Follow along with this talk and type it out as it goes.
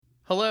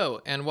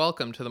Hello, and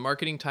welcome to the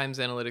Marketing Times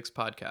Analytics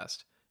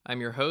podcast. I'm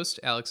your host,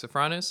 Alex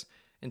Safranis,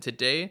 and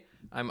today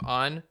I'm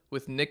on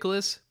with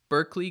Nicholas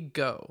Berkeley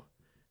Go.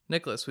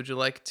 Nicholas, would you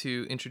like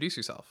to introduce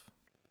yourself?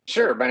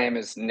 Sure. My name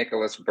is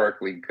Nicholas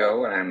Berkeley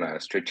Go, and I'm a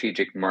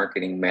strategic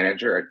marketing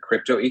manager at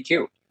Crypto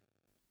EQ.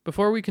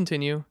 Before we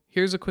continue,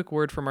 here's a quick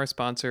word from our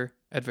sponsor,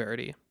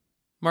 Adverity.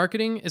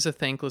 Marketing is a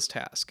thankless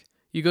task.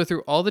 You go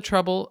through all the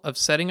trouble of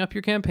setting up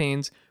your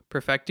campaigns,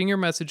 perfecting your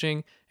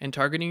messaging, and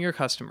targeting your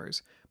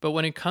customers. But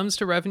when it comes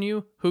to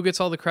revenue, who gets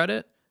all the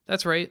credit?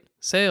 That's right,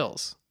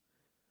 sales.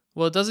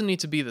 Well, it doesn't need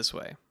to be this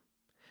way.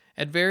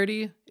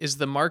 Adverity is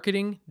the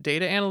marketing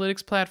data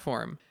analytics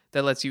platform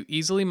that lets you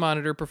easily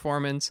monitor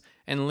performance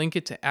and link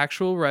it to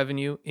actual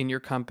revenue in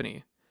your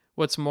company.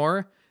 What's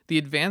more, the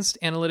advanced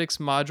analytics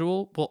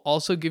module will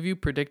also give you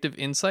predictive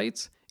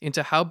insights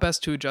into how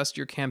best to adjust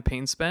your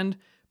campaign spend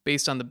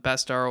based on the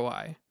best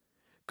ROI.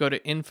 Go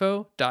to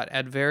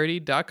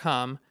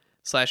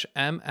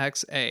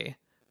info.adverity.com/MXA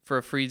for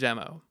a free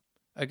demo.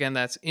 Again,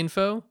 that's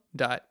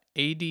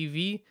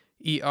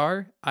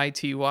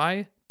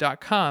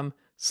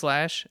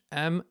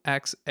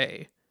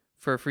info.adverity.com/MXA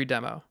for a free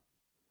demo.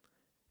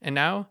 And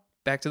now,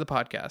 back to the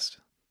podcast.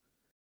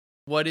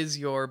 What is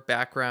your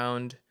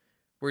background?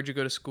 Where'd you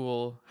go to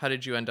school? How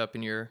did you end up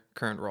in your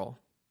current role?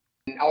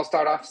 I'll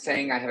start off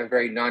saying I have a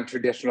very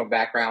non-traditional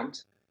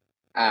background.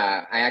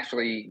 I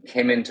actually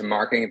came into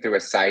marketing through a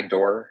side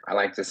door, I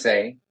like to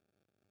say.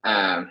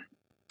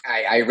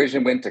 I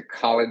originally went to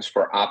college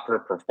for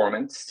opera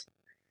performance.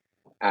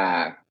 So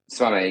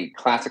I'm a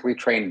classically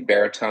trained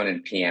baritone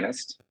and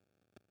pianist.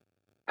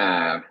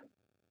 After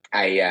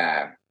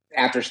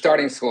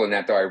starting school in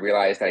that, though, I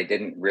realized that I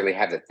didn't really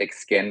have the thick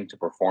skin to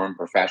perform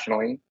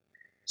professionally.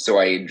 So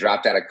I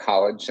dropped out of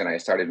college and I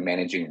started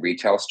managing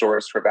retail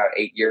stores for about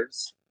 8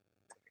 years.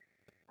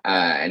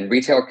 And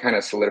retail kind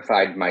of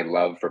solidified my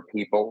love for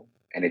people,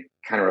 and it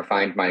kind of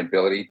refined my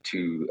ability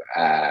to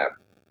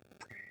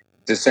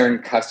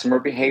discern customer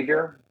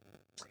behavior.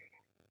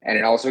 And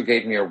it also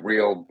gave me a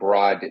real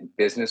broad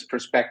business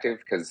perspective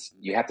because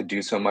you have to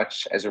do so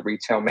much as a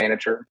retail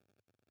manager.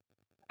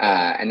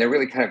 And they're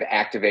really kind of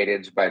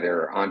activated by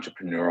their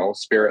entrepreneurial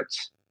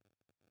spirits.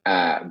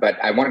 But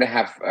I wanted to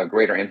have a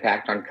greater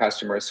impact on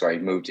customers, so I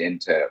moved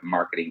into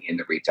marketing in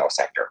the retail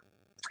sector.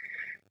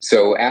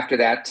 So after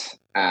that,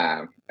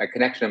 a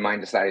connection of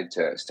mine decided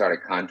to start a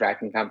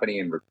contracting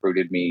company and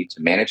recruited me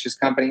to manage his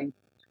company.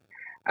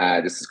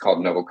 This is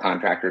called Noble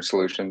Contractor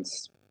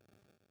Solutions.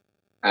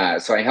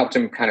 So I helped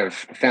him kind of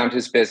found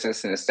his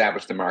business and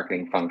establish the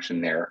marketing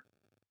function there.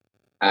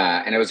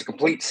 And it was a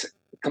complete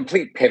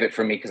pivot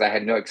for me because I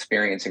had no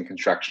experience in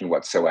construction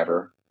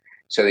whatsoever.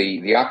 So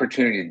the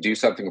opportunity to do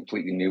something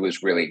completely new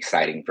was really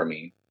exciting for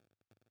me.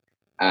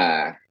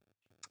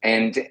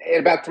 And in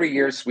about 3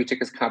 years, we took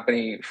his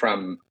company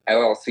from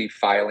LLC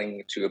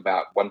filing to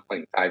about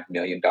 $1.5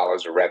 million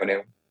of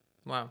revenue.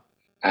 Wow.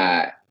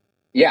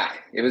 Yeah,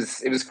 it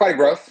was quite a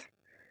growth.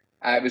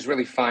 It was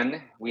really fun.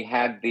 We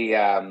had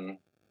the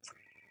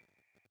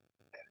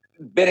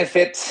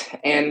benefit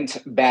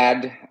and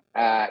bad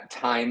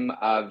time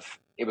of,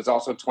 it was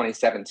also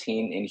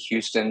 2017 in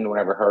Houston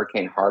whenever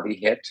Hurricane Harvey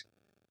hit.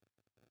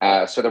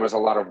 So there was a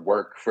lot of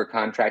work for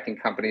contracting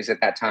companies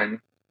at that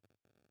time.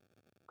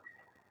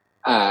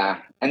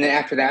 And then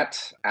after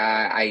that,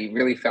 I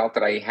really felt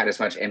that I had as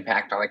much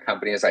impact on the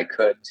company as I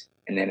could.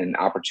 And then an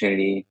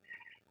opportunity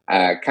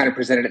kind of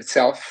presented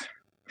itself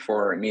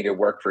for me to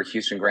work for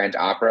Houston Grand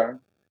Opera,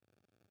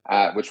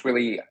 which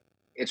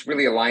it's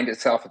really aligned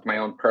itself with my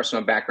own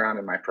personal background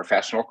and my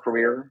professional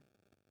career,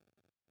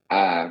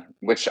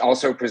 which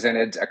also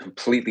presented a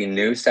completely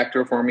new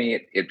sector for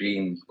me, it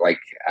being like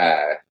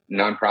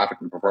nonprofit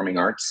and performing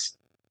arts.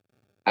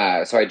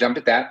 So I jumped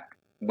at that,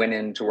 went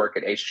in to work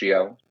at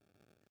HGO.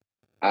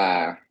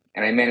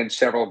 And I managed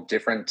several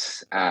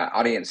different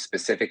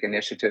audience-specific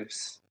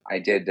initiatives. I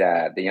did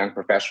the Young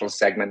Professionals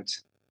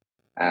segment.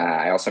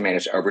 I also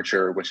managed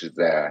Overture, which is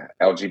the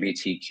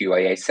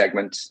LGBTQIA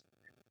segment.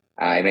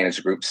 I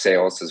managed group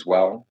sales as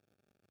well.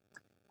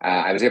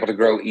 I was able to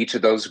grow each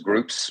of those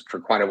groups for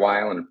quite a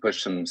while and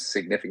push some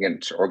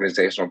significant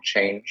organizational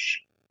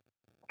change.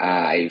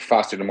 I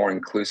fostered a more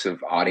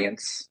inclusive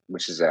audience,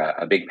 which is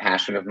a big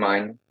passion of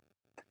mine.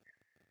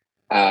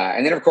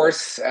 And then, of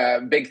course,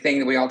 a big thing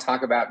that we all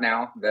talk about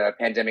now, the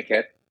pandemic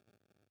hit.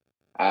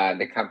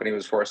 The company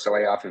was forced to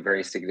lay off a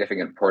very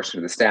significant portion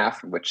of the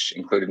staff, which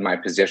included my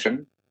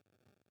position.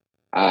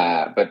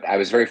 But I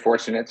was very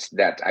fortunate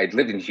that I'd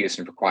lived in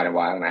Houston for quite a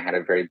while and I had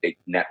a very big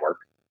network.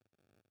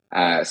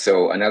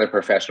 So another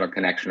professional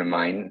connection of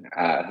mine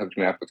hooked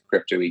me up with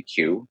Crypto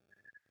EQ,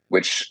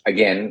 which,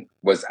 again,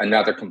 was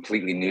another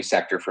completely new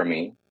sector for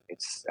me.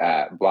 It's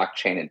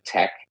blockchain and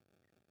tech,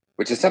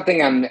 which is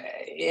something I'm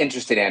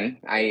interested in.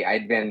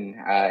 I'd been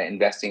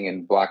investing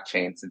in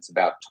blockchain since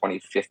about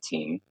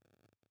 2015.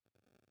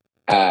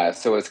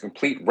 So it's a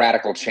complete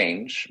radical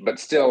change, but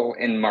still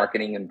in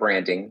marketing and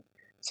branding,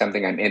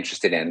 something I'm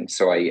interested in.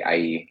 So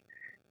I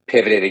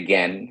pivoted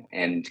again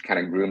and kind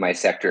of grew my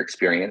sector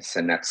experience,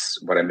 and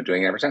that's what I've been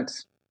doing ever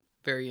since.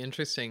 Very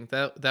interesting.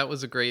 That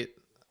was a great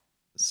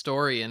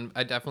story, and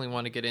I definitely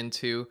want to get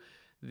into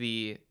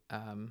the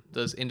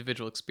those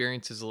individual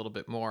experiences a little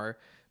bit more.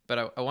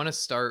 But I want to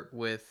start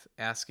with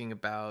asking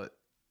about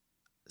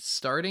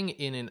starting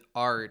in an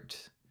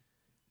art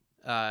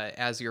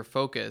as your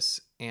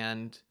focus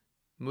and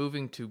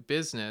moving to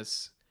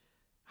business.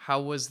 How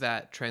was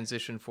that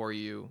transition for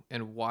you,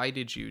 and why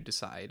did you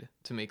decide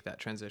to make that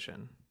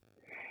transition?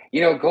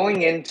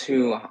 Going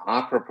into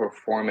opera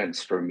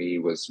performance for me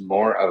was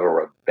more of a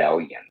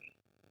rebellion.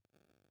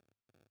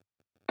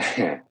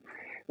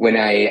 When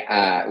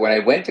I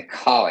went to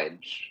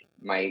college,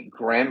 my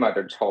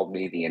grandmother told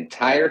me the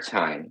entire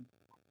time,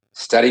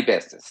 study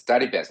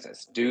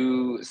business,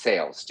 do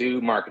sales,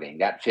 do marketing.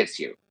 That fits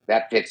you.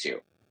 That fits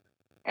you.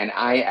 And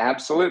I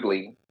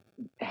absolutely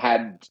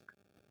had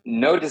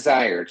no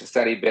desire to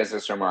study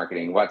business or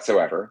marketing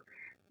whatsoever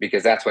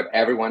because that's what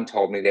everyone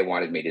told me they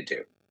wanted me to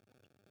do.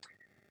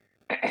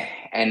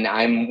 And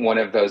I'm one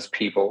of those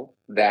people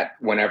that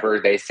whenever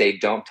they say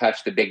don't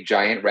touch the big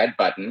giant red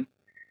button,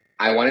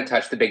 I want to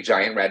touch the big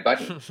giant red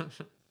button.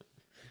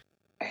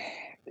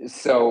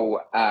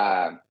 So,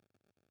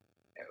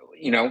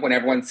 when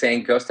everyone's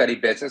saying go study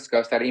business,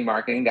 go study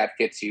marketing, that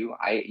fits you.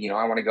 I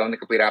want to go in the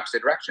complete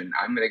opposite direction.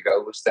 I'm going to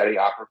go study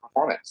opera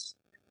performance.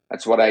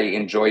 That's what I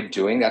enjoyed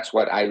doing. That's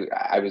what I'm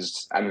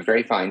a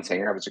very fine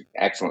singer. I was an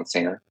excellent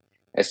singer.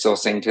 I still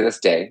sing to this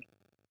day.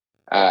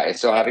 I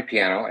still have a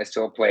piano. I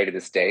still play to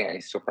this day. I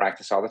still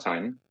practice all the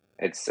time.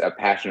 It's a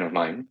passion of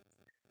mine.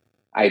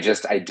 I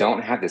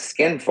don't have the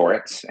skin for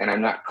it, and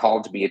I'm not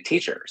called to be a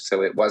teacher.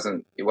 So it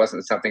wasn't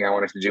something I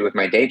wanted to do with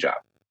my day job.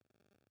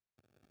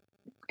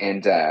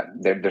 And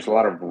there's a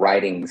lot of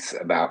writings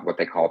about what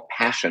they call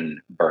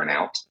passion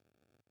burnout,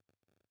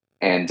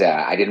 and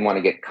I didn't want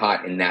to get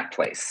caught in that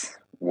place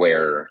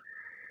where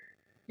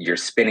you're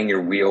spinning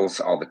your wheels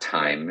all the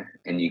time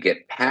and you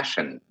get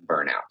passion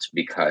burnout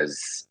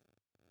because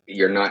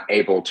you're not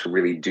able to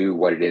really do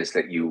what it is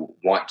that you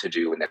want to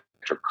do and that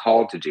you're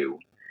called to do.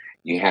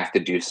 You have to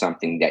do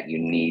something that you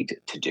need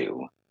to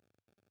do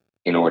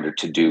in order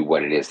to do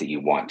what it is that you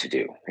want to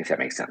do, if that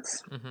makes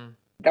sense. Hmm.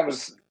 That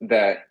was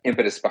the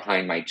impetus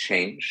behind my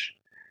change.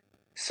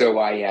 So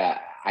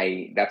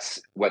I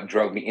that's what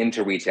drove me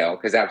into retail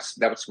because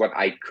that's what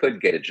I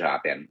could get a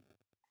job in.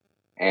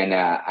 And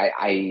I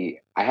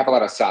have a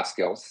lot of soft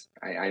skills.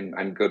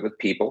 I'm good with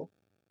people,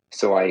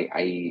 so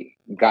I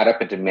got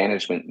up into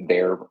management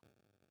there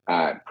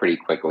pretty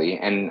quickly.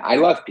 And I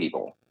love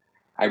people.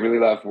 I really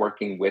love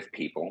working with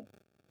people.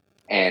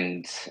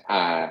 And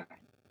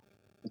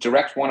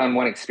direct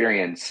one-on-one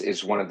experience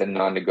is one of the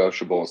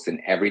non-negotiables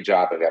in every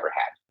job I've ever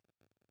had.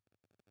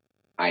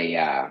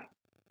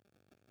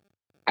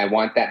 I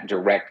want that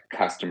direct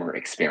customer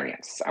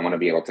experience. I want to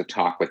be able to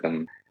talk with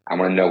them. I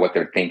want to know what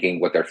they're thinking,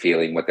 what they're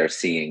feeling, what they're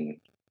seeing,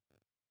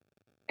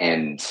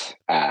 and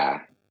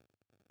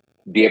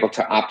be able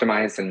to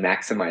optimize and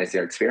maximize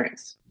their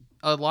experience.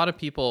 A lot of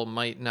people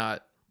might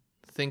not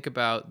think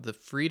about the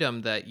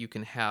freedom that you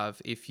can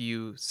have if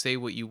you say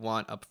what you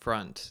want up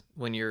front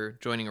when you're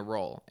joining a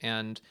role.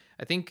 And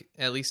I think,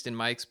 at least in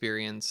my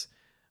experience,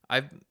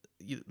 I've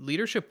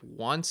leadership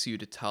wants you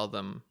to tell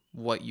them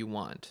what you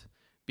want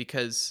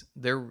because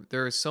there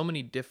are so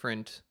many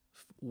different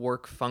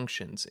work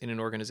functions in an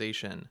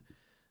organization.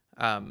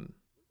 Um,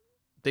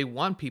 they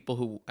want people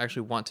who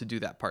actually want to do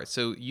that part.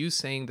 So you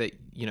saying that,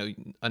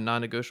 a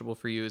non-negotiable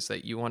for you is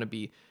that you want to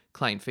be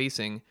client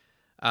facing.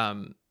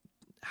 Um,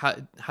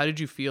 how did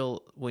you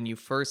feel when you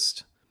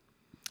first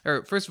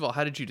of all,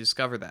 how did you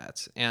discover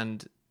that?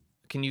 And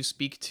can you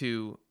speak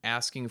to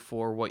asking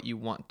for what you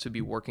want to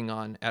be working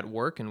on at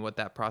work and what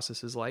that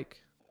process is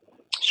like?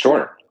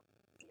 Sure.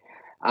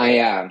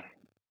 I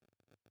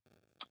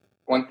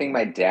One thing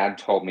my dad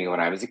told me when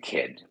I was a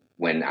kid,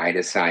 when I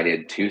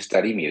decided to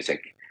study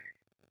music,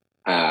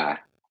 uh,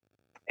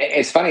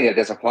 it's funny that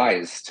this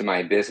applies to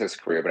my business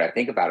career, but I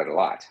think about it a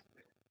lot.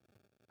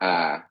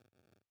 Uh,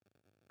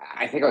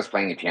 I think I was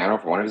playing the piano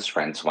for one of his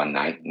friends one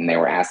night, and they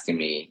were asking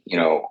me,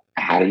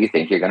 how do you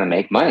think you're going to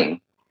make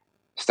money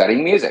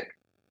studying music?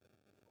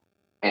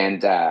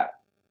 And I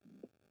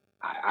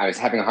was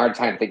having a hard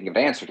time thinking of the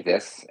answer to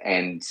this.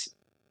 And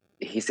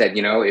he said,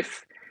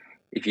 if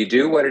you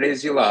do what it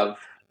is you love,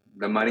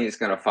 the money is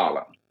going to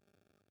follow.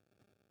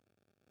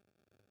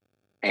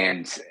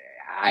 And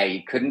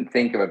I couldn't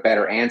think of a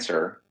better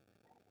answer.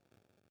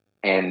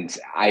 And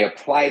I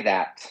apply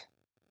that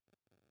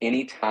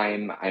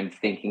anytime I'm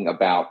thinking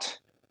about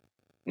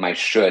my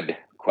should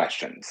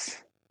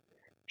questions.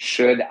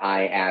 Should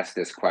I ask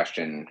this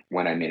question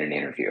when I'm in an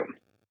interview?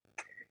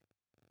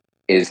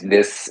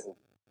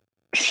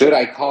 Should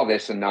I call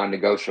this a non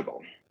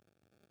negotiable?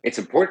 It's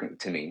important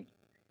to me.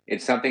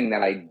 It's something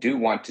that I do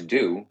want to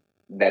do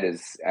that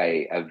is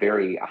a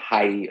very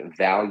high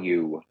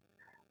value,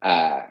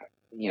 a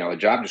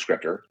job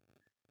descriptor.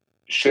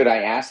 Should I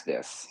ask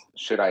this?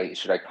 Should I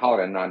call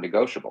it a non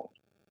negotiable?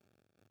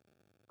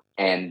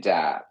 And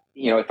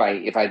if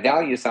I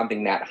value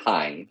something that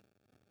high,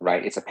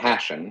 right, it's a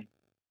passion.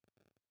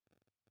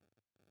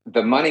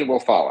 The money will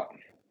follow.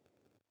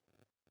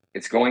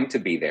 It's going to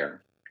be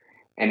there.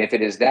 And if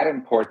it is that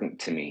important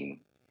to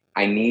me,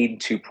 I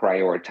need to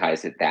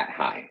prioritize it that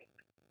high.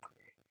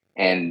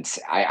 And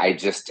I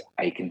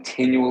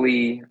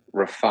continually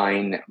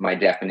refine my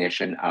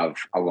definition of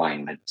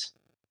alignment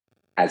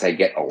as I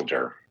get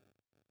older.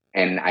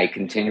 And I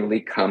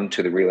continually come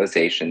to the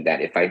realization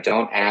that if I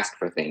don't ask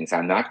for things,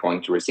 I'm not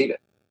going to receive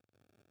it.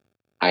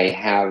 I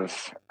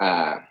have,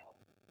 that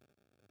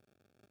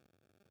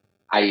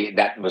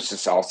was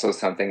just also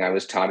something I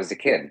was taught as a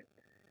kid.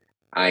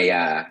 I,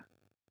 uh,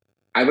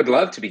 I would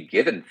love to be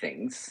given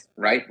things,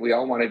 right? We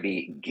all want to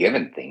be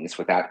given things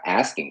without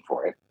asking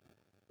for it,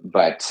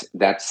 but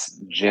that's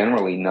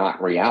generally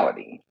not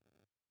reality.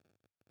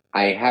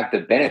 I have the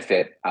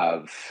benefit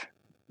of,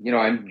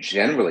 I'm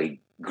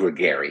generally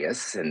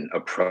gregarious and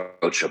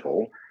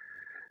approachable.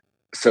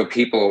 So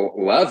people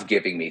love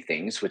giving me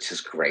things, which is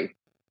great.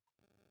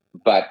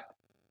 But,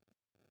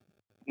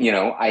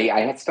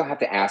 I still have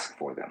to ask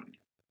for them.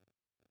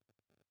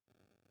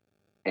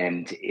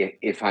 And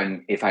if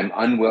I'm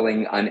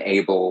unwilling,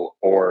 unable,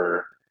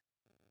 or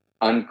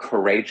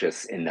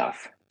uncourageous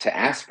enough to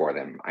ask for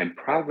them, I'm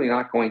probably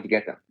not going to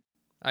get them.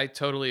 I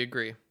totally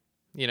agree.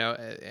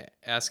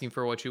 Asking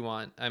for what you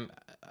want.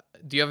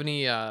 Do you have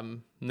any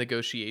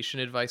negotiation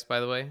advice, by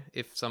the way?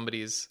 If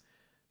somebody's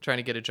trying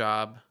to get a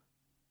job,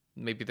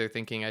 maybe they're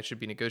thinking I should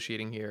be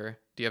negotiating here.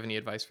 Do you have any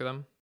advice for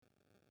them?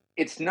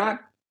 It's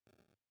not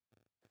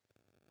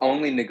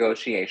only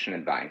negotiation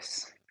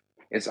advice,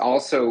 it's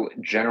also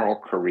general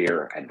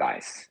career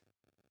advice.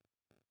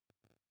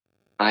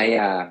 I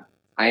uh,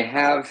 I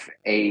have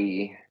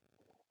a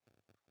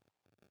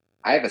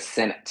I have a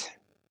Senate.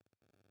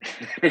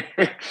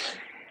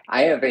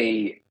 I have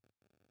a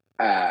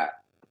uh,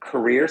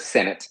 career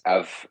Senate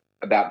of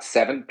about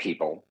 7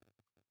 people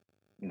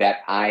that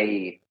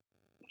I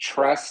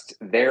trust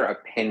their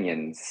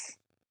opinions.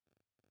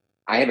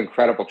 I have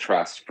incredible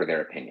trust for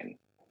their opinion.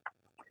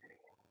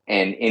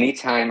 And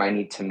anytime I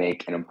need to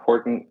make an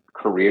important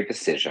career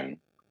decision,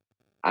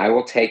 I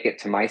will take it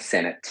to my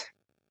Senate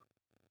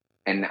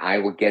and I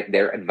will get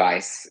their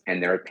advice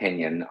and their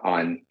opinion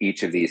on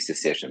each of these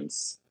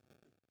decisions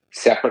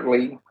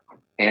separately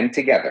and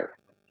together,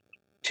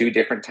 2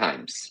 different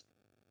times.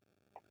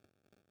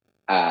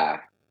 Uh,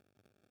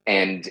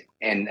 and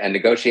a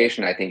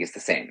negotiation, I think, is the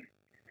same.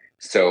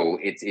 So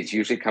it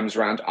usually comes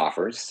around to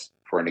offers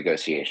for a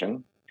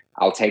negotiation.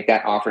 I'll take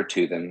that offer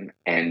to them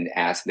and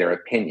ask their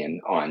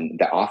opinion on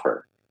the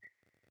offer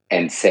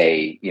and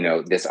say,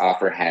 this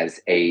offer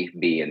has A,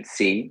 B, and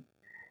C,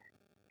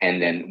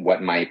 and then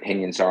what my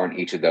opinions are on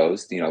each of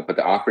those, but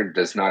the offer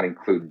does not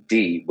include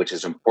D, which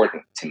is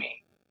important to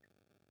me,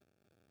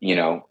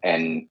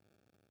 and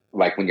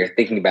like when you're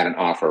thinking about an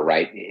offer,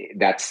 right?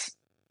 That's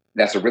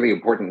a really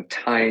important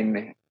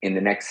time in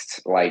the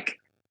next like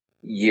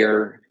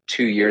year,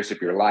 2 years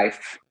of your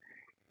life.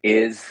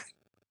 Is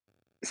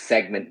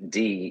segment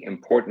D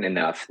important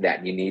enough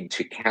that you need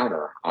to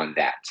counter on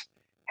that?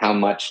 How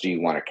much do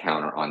you want to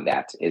counter on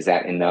that? Is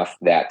that enough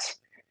that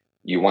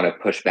you want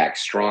to push back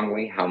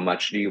strongly? How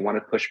much do you want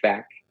to push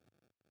back?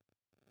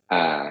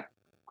 Uh,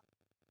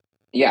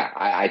 yeah,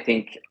 I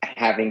think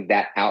having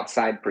that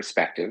outside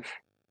perspective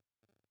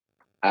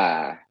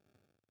uh,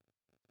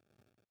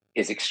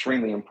 is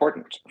extremely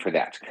important for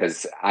that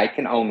because I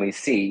can only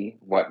see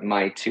what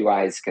my 2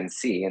 eyes can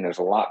see, and there's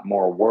a lot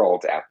more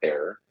world out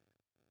there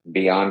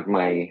beyond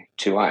my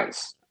 2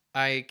 eyes.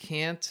 I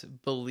can't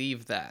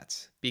believe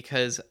that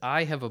because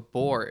I have a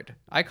board.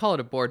 I call it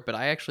a board, but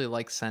I actually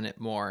like Senate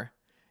more.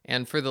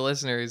 And for the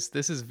listeners,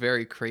 this is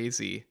very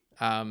crazy.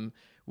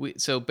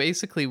 So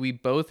basically, we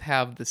both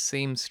have the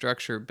same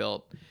structure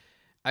built.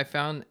 I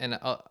found, and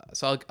I'll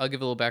give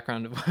a little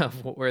background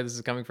of where this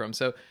is coming from.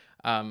 So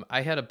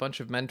I had a bunch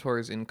of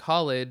mentors in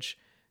college.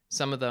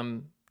 Some of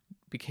them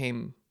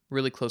became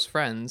really close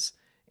friends,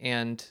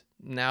 and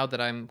now that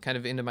I'm kind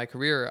of into my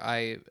career,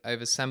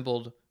 I've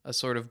assembled a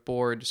sort of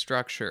board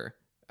structure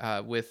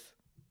with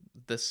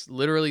this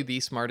literally the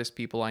smartest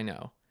people I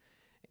know,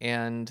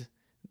 and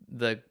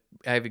the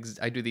I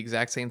do the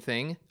exact same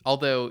thing.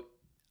 Although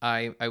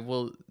I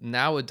will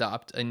now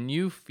adopt a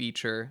new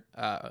feature,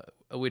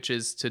 which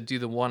is to do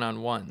the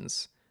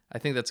one-on-ones. I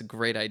think that's a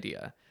great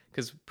idea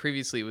because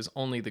previously it was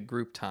only the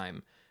group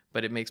time,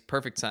 but it makes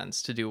perfect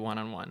sense to do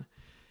one-on-one.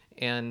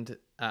 And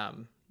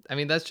I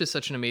mean, that's just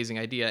such an amazing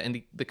idea.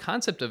 And the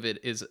concept of it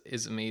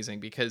is amazing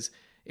because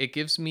it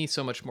gives me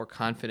so much more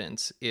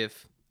confidence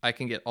if I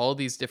can get all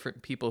these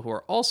different people who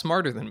are all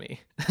smarter than me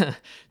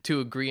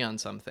to agree on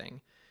something.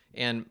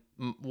 And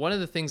one of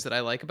the things that I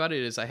like about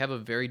it is I have a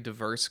very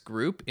diverse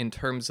group in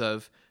terms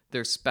of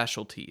their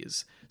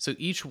specialties. So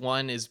each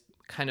one is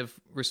kind of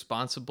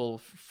responsible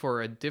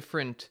for a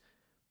different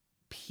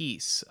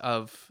piece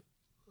of,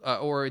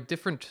 or a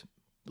different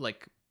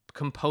like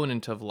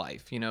component of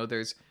life.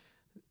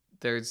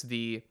 There's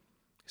the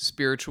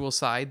spiritual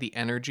side, the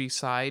energy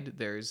side,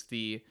 there's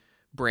the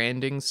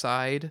branding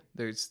side,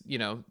 there's,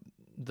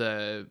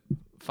 the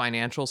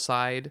financial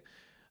side,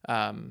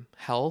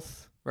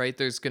 health, right?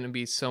 There's going to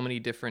be so many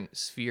different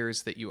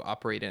spheres that you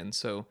operate in.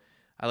 So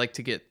I like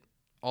to get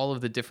all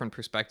of the different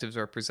perspectives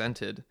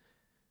represented.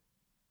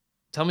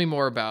 Tell me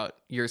more about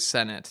your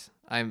Senate.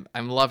 I'm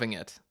loving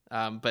it.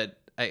 But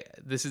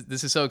this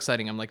is so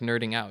exciting. I'm like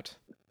nerding out.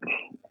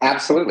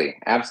 Absolutely,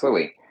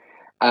 absolutely.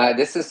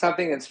 This is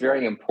something that's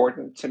very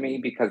important to me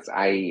because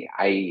I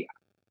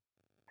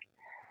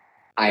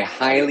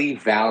highly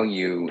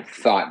value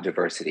thought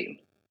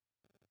diversity,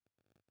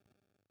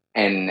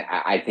 and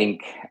I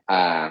think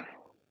I'm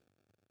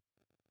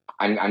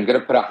going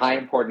to put a high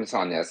importance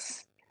on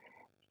this.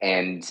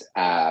 And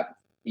I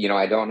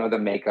don't know the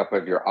makeup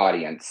of your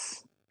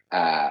audience,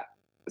 uh,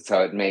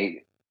 so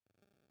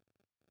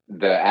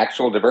the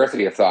actual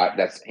diversity of thought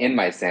that's in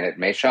my Senate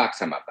may shock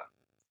some of them.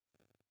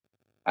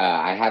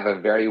 I have a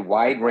very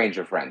wide range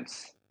of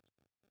friends.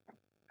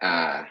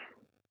 Uh,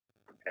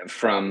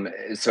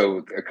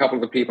 so a couple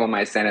of the people in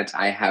my Senate,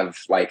 I have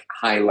like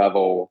high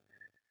level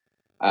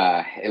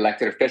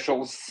elected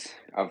officials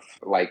of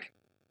like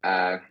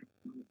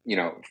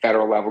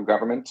federal level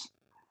government.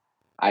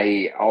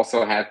 I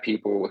also have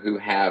people who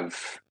have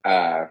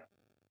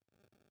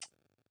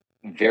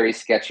very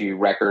sketchy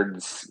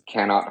records,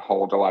 cannot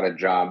hold a lot of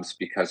jobs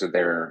because of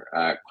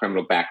their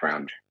criminal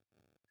background.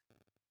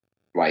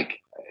 Like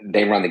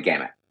they run the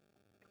gamut.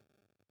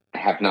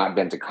 Have not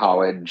been to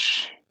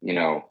college,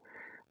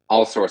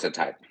 all sorts of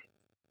type.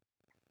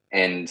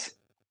 And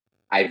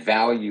I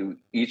value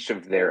each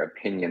of their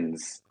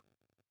opinions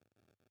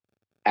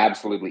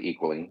absolutely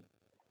equally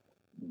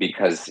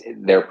because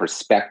their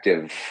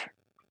perspective,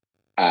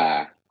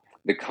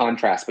 the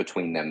contrast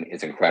between them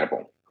is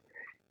incredible.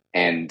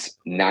 And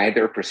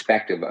neither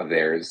perspective of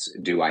theirs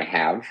do I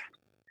have.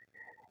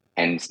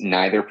 And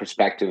neither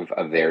perspective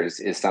of theirs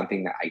is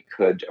something that I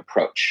could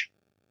approach.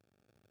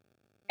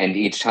 And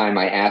each time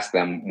I ask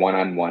them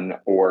one-on-one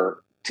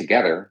or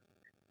together,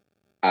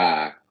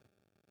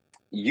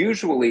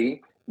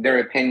 usually their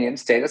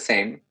opinions stay the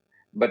same,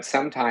 but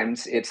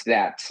sometimes it's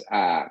that,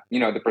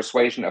 the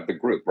persuasion of the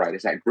group, right?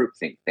 It's that group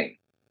think thing.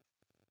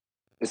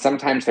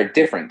 Sometimes they're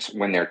different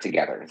when they're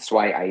together. That's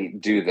why I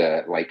do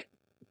the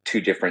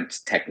two different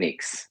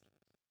techniques.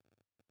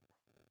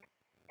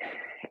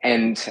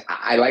 And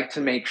I like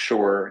to make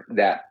sure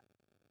that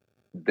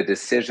the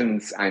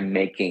decisions I'm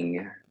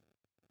making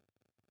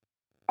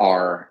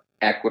are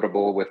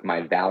equitable with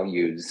my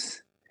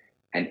values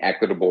and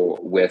equitable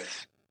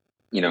with,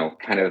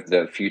 kind of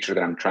the future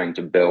that I'm trying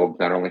to build,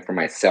 not only for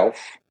myself,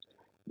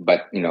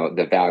 but,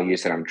 the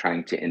values that I'm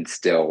trying to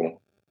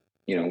instill,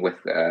 with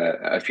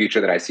a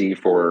future that I see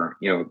for,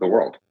 the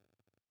world.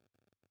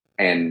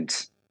 And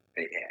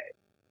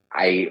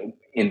I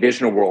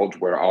envision a world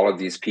where all of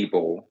these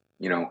people,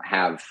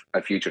 have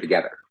a future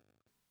together.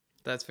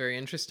 That's very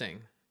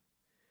interesting.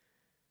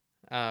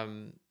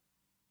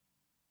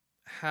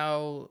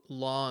 How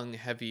long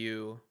have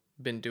you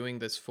been doing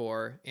this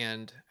for,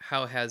 and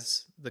how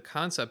has the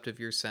concept of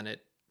your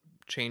Senate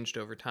changed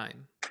over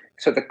time?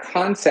 So the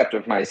concept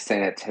of my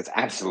Senate has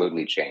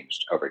absolutely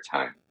changed over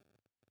time.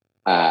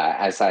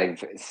 As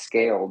I've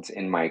scaled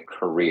in my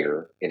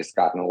career, it has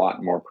gotten a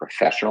lot more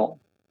professional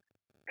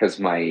because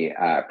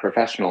my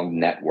professional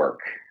network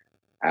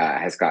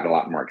has gotten a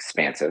lot more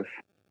expansive.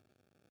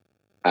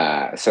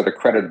 So the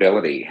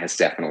credibility has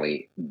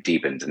definitely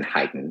deepened and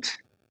heightened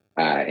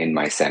in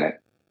my Senate.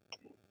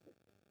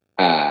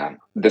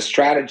 The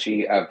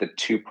strategy of the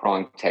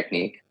two-pronged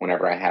technique,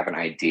 whenever I have an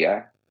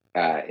idea,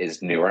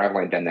 is newer. I've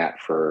only done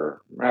that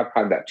for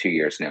probably about 2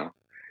 years now.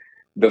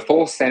 The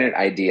full Senate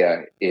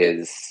idea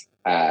is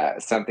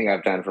something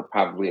I've done for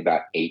probably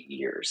about 8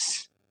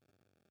 years.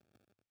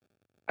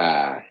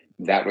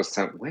 That was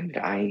when did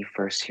I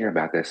first hear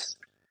about this?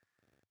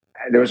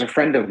 There was a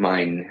friend of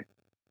mine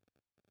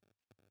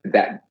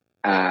that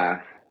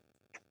I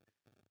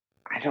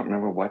don't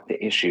remember what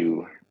the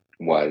issue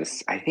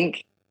was. I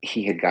think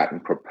he had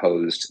gotten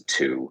proposed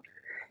to,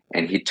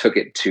 and he took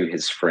it to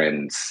his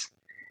friends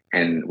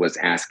and was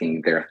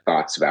asking their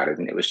thoughts about it.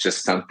 And it was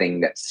just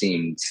something that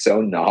seemed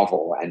so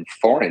novel and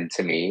foreign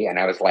to me. And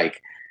I was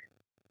like,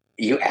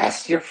 you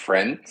asked your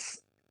friends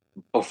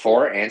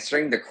before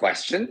answering the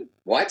question?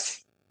 What?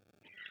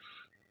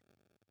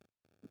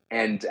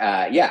 And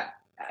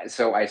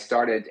so I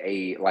started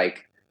a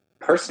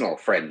personal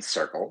friend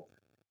circle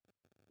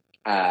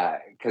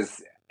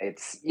because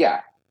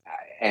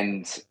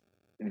and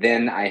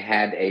then I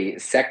had a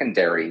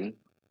secondary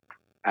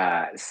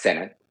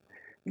Senate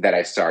that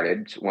I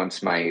started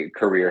once my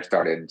career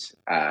started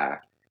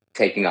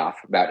taking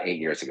off about 8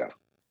 years ago.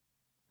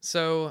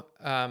 So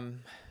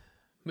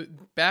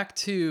back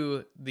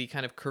to the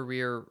kind of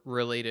career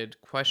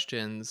related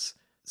questions.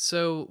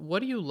 So what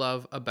do you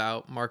love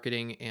about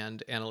marketing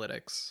and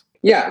analytics?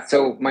 Yeah,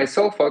 so my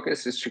sole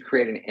focus is to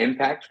create an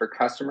impact for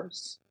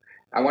customers.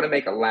 I want to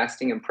make a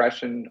lasting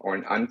impression or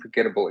an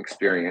unforgettable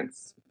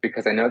experience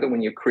because I know that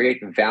when you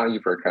create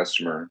value for a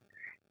customer,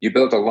 you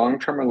build a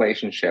long-term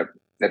relationship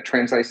that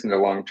translates into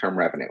long-term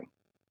revenue.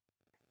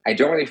 I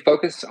don't really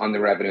focus on the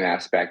revenue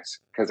aspects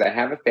because I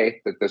have a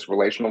faith that this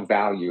relational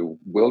value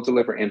will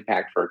deliver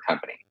impact for a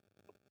company.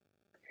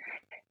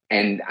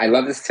 And I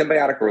love this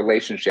symbiotic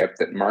relationship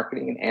that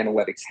marketing and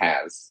analytics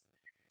has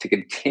to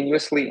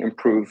continuously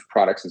improve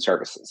products and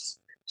services.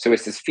 So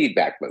it's this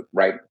feedback loop,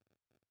 right?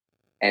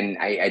 And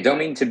I don't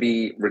mean to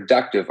be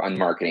reductive on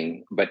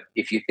marketing, but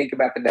if you think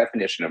about the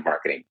definition of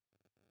marketing,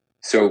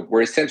 so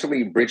we're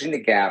essentially bridging the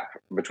gap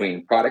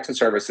between products and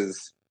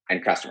services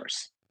and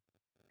customers.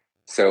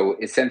 So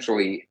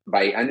essentially,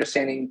 by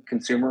understanding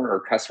consumer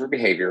or customer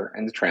behavior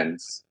and the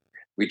trends,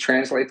 we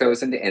translate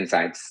those into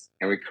insights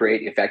and we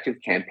create effective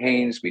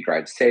campaigns, we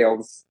drive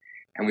sales,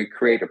 and we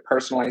create a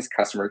personalized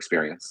customer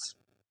experience.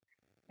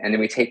 And then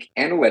we take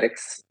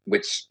analytics,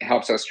 which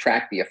helps us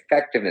track the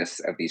effectiveness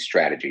of these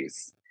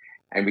strategies.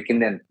 And we can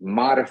then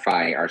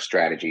modify our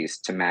strategies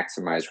to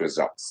maximize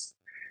results.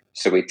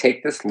 So we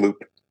take this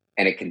loop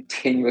and it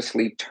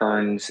continuously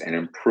turns and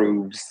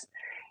improves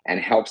and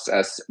helps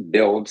us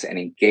build and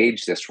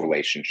engage this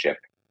relationship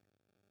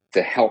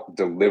to help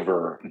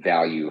deliver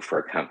value for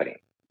a company.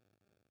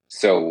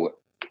 So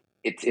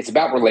it's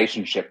about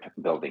relationship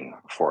building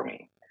for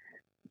me.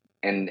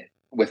 And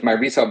with my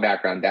retail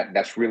background,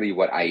 that's really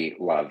what I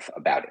love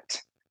about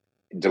it.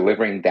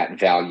 Delivering that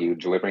value,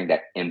 delivering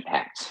that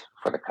impact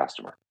for the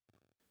customer.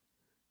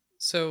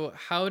 So,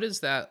 how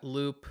does that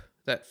loop,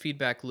 that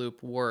feedback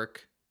loop,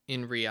 work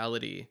in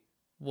reality?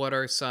 What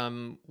are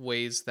some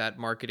ways that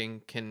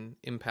marketing can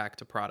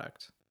impact a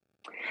product?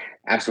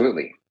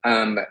 Absolutely.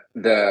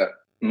 The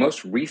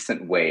most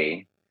recent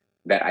way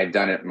that I've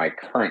done it at my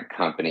current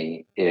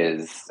company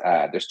is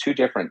there's two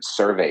different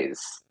surveys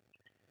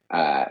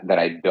that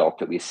I built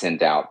that we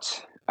send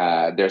out.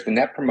 There's the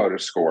Net Promoter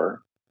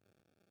Score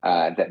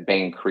that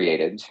Bain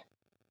created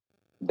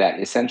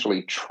that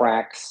essentially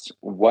tracks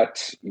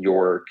what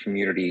your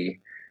community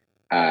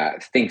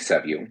thinks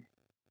of you.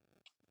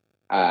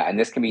 And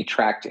this can be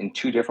tracked in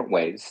two different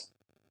ways.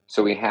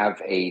 So we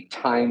have a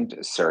timed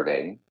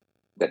survey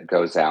that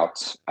goes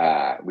out.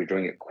 We're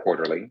doing it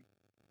quarterly.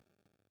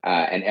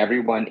 And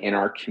everyone in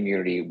our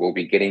community will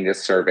be getting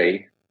this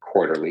survey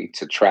quarterly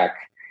to track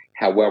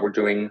how well we're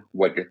doing,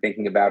 what you're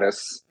thinking about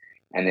us.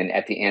 And then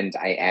at the end,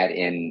 I add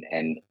in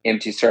an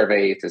empty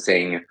survey to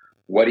saying,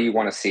 what do you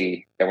want to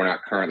see that we're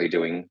not currently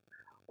doing?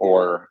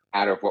 Or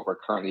out of what we're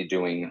currently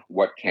doing,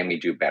 what can we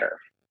do better?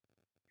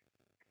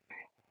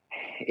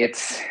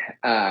 It's,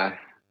 I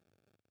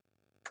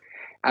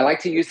like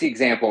to use the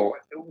example.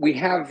 We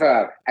have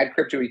at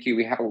CryptoEQ,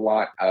 we have a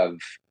lot of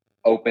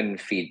open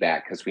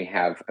feedback because we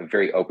have a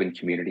very open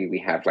community. We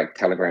have like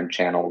Telegram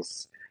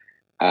channels.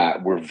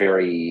 We're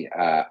very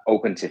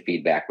open to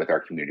feedback with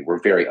our community.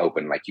 We're very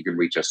open, like you can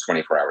reach us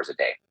 24 hours a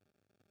day.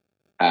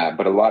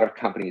 But a lot of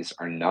companies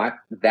are not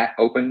that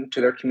open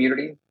to their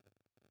community.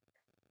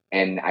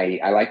 And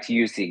I like to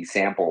use the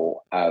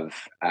example of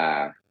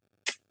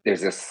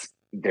there's this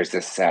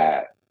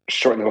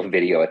short little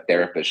video a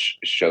therapist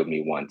showed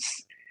me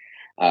once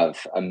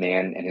of a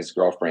man and his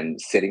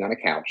girlfriend sitting on a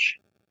couch.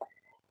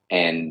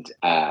 And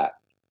I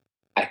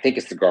think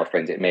it's the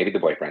girlfriend, it may be the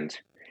boyfriend,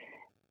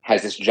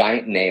 has this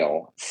giant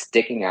nail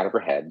sticking out of her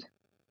head.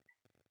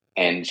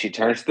 And she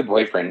turns to the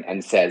boyfriend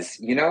and says,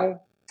 you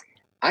know,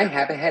 I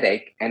have a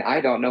headache and I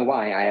don't know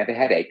why I have a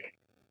headache.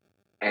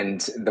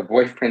 And the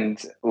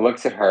boyfriend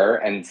looks at her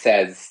and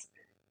says,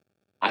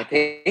 I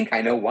think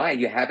I know why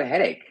you have a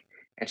headache.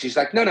 And she's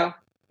like, no,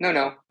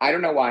 I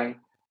don't know why.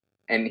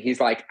 And he's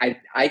like,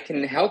 I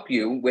can help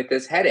you with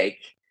this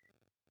headache.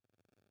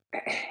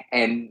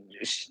 And,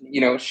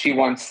 she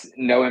wants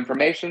no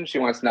information. She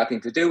wants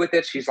nothing to do with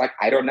it. She's like,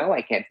 I don't know.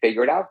 I can't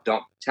figure it out.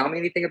 Don't tell me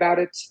anything about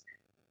it.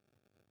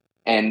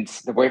 And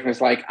the boyfriend's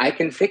like, I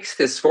can fix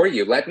this for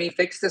you. Let me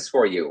fix this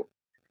for you.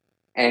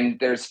 And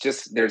there's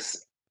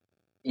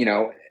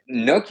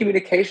no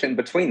communication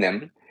between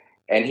them.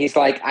 And he's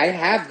like, I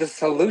have the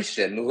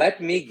solution.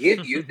 Let me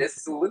give you this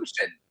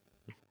solution.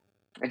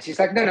 And she's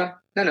like, no,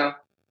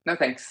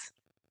 thanks.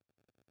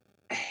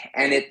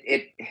 And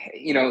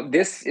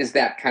this is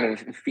that kind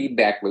of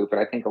feedback loop that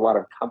I think a lot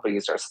of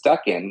companies are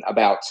stuck in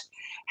about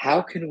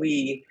how can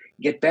we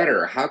get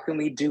better? How can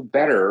we do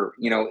better?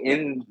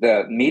 In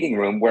the meeting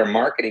room where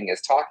marketing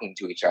is talking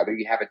to each other,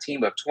 you have a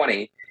team of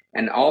 20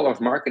 and all of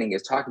marketing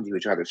is talking to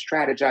each other,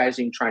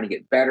 strategizing, trying to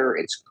get better.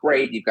 It's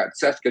great. You've got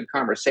such good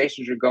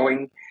conversations you're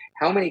going.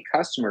 How many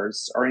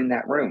customers are in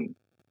that room?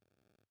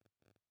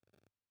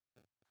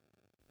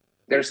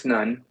 There's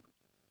none.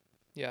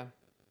 Yeah.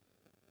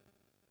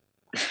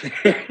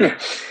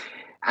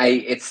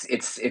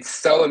 It's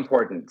so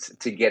important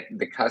to get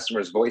the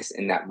customer's voice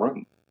in that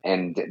room.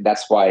 And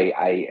that's why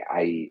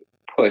I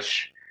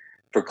push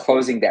for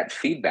closing that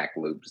feedback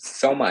loop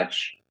so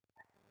much.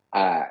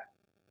 I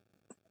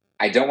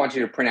don't want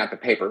you to print out the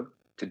paper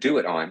to do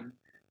it on,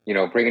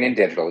 bring it in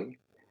digitally,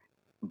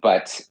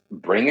 but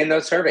bring in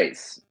those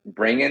surveys,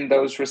 bring in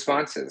those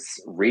responses,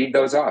 read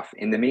those off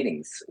in the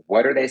meetings.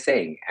 What are they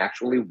saying?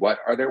 Actually, what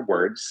are their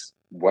words?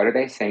 What are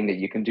they saying that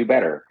you can do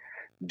better?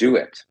 Do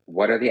it.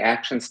 What are the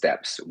action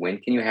steps? When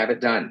can you have it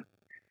done?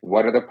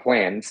 What are the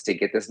plans to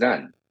get this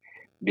done?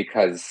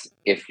 Because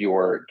if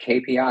your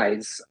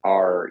KPIs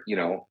are,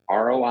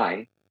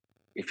 ROI,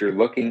 if you're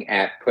looking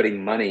at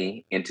putting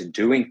money into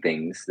doing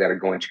things that are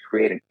going to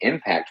create an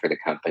impact for the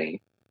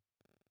company,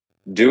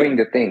 Doing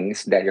the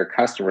things that your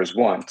customers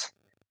want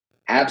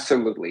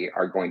absolutely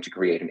are going to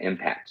create an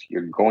impact.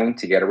 You're going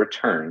to get a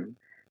return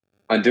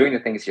on doing the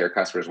things your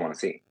customers want to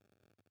see.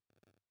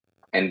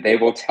 And they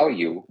will tell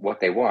you what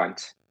they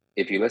want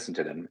if you listen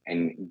to them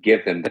and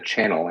give them the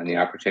channel and the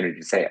opportunity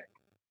to say it.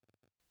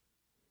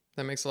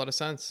 That makes a lot of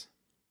sense.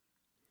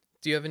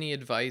 Do you have any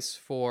advice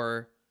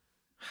for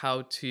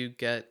how to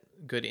get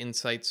good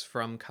insights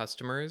from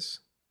customers?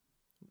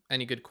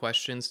 Any good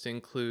questions to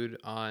include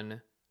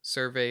on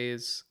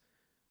surveys?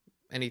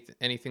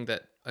 Anything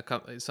that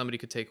somebody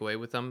could take away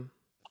with them?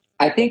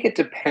 I think it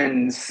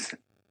depends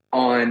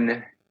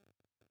on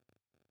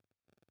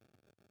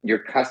your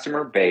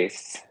customer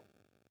base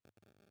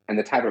and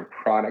the type of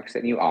products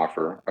that you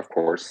offer, of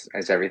course,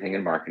 as everything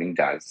in marketing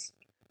does.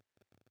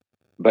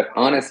 But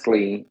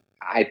honestly,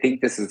 I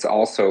think this is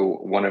also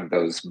one of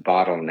those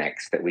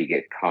bottlenecks that we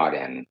get caught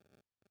in.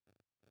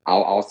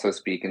 I'll also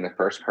speak in the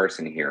first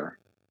person here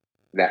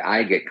that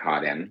I get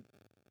caught in.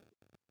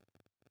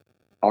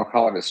 I'll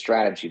call it a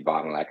strategy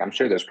bottleneck. I'm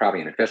sure there's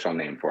probably an official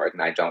name for it,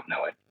 and I don't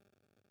know it.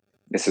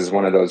 This is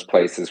one of those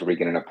places where we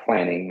get in a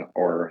planning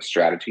or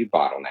strategy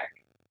bottleneck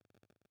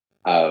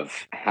of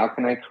how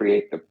can I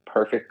create the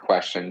perfect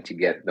question to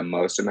get the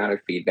most amount of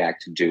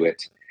feedback to do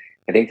it.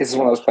 I think this is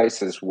one of those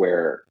places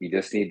where you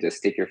just need to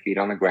stick your feet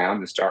on the ground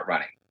and start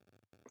running.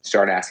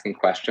 Start asking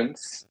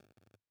questions.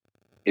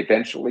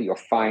 Eventually, you'll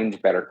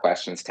find better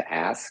questions to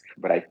ask,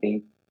 but I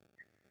think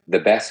the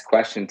best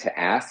question to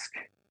ask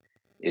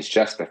is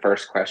just the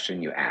first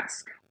question you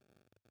ask.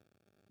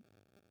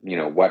 You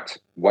know,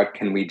 what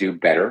can we do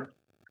better?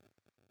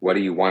 What do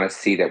you want to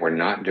see that we're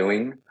not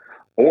doing?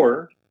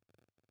 Or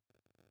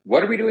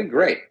what are we doing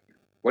great?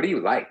 What do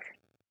you like?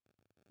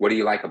 What do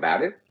you like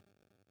about it?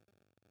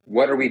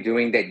 What are we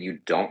doing that you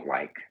don't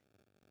like?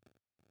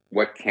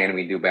 What can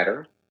we do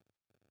better?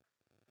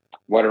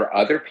 What are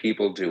other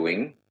people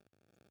doing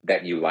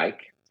that you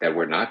like that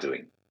we're not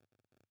doing?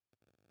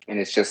 And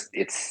it's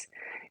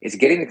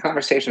getting the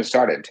conversation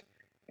started.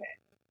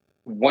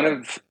 One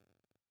of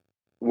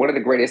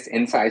the greatest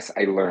insights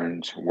I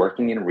learned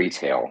working in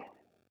retail,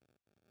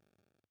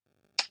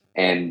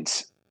 and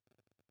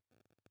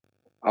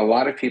a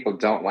lot of people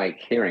don't like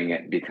hearing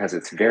it because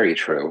it's very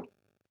true.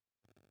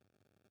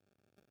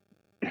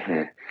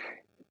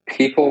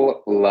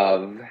 People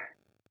love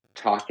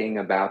talking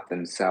about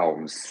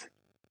themselves.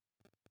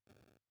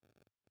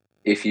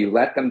 If you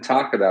let them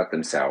talk about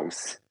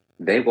themselves,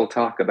 they will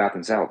talk about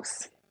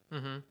themselves.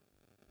 Mm-hmm.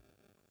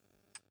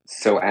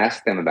 So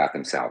ask them about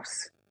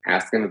themselves.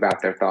 Ask them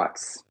about their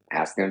thoughts.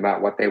 Ask them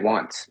about what they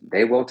want.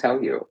 They will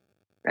tell you,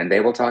 and they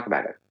will talk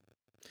about it.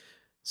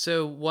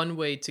 So one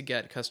way to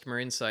get customer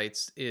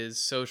insights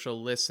is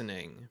social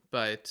listening,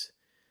 but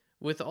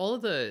with all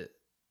of the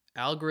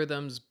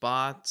algorithms,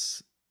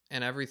 bots,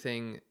 and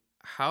everything,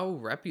 how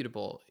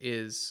reputable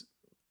is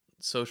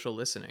social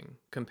listening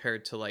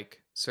compared to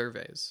like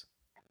surveys?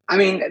 I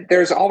mean,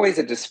 there's always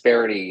a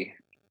disparity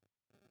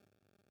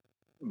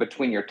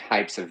between your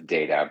types of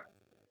data.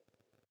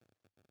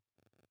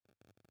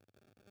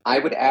 I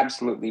would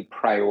absolutely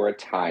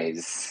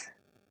prioritize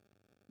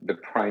the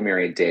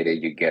primary data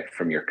you get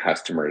from your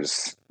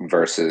customers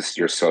versus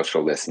your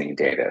social listening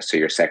data, so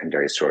your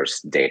secondary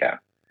source data.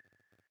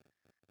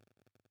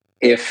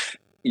 If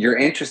you're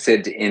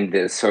interested in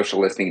the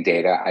social listening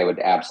data, I would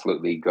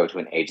absolutely go to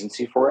an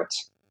agency for it.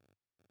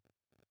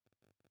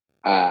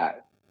 Uh,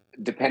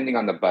 Depending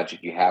on the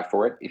budget you have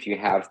for it, if you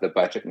have the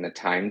budget and the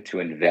time to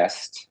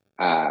invest,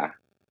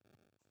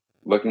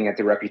 looking at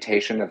the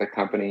reputation of the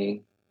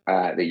company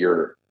that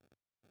you're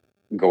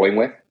going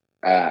with,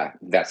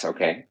 that's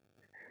okay.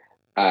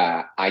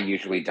 I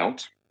usually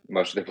don't.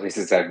 Most of the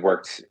places I've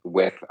worked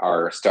with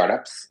are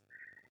startups,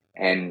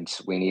 and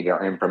we need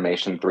our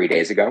information 3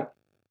 days ago.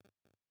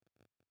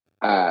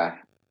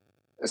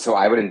 So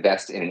I would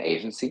invest in an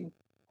agency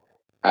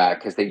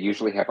because they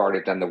usually have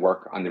already done the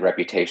work on the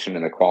reputation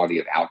and the quality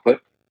of output.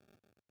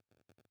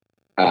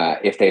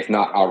 If they've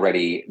not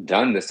already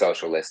done the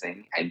social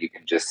listening, and you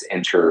can just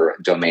enter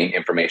domain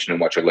information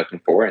and what you're looking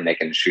for, and they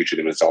can shoot you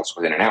the results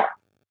within an hour,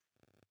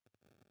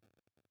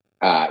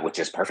 which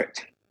is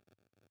perfect.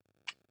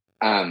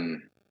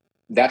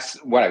 That's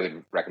what I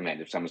would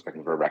recommend if someone's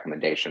looking for a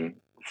recommendation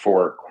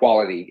for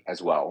quality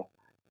as well,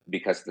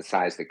 because of the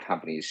size of the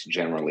companies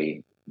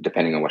generally,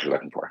 depending on what you're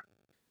looking for.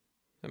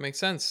 That makes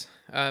sense.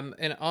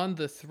 And on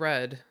the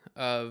thread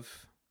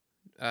of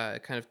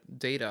kind of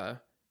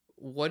data,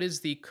 what is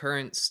the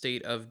current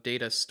state of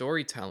data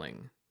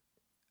storytelling,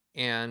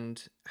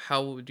 and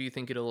how do you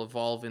think it'll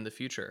evolve in the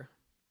future?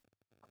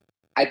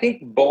 I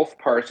think both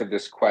parts of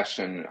this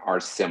question are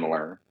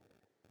similar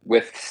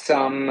with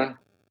some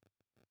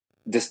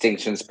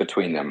distinctions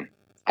between them.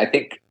 I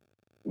think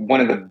one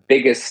of the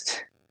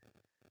biggest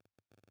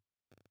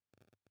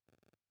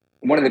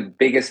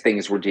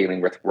things we're dealing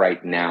with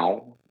right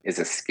now is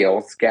a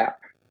skills gap.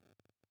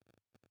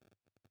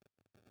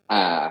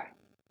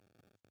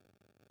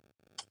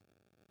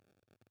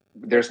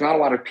 There's not a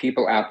lot of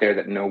people out there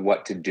that know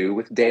what to do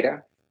with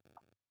data,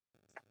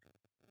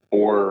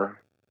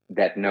 or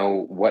that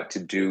know what to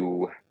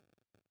do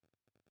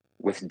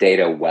with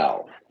data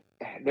well.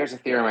 There's a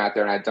theorem out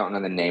there, and I don't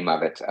know the name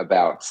of it,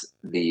 about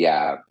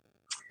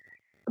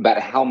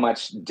how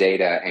much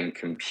data and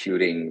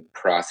computing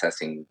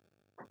processing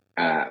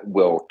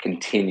will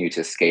continue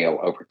to scale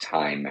over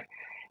time,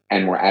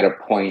 and we're at a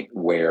point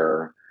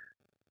where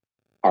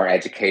our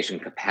education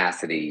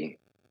capacity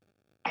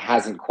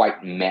hasn't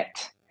quite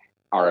met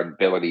our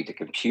ability to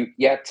compute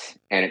yet,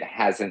 and it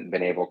hasn't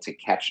been able to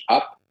catch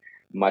up,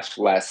 much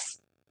less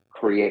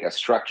create a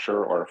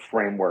structure or a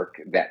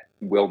framework that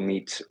will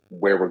meet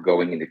where we're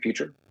going in the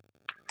future.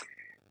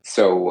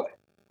 So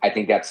I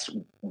think that's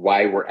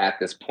why we're at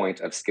this point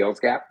of skills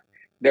gap.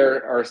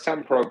 There are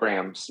some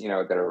programs,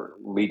 that are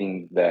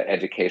leading the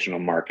educational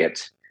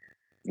market,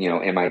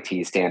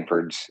 MIT,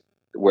 Stanford,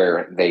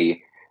 where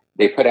they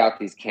put out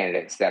these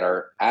candidates that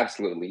are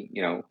absolutely,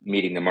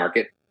 meeting the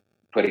market,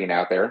 putting it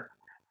out there.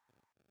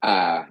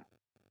 Uh,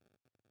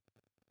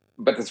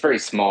 but it's very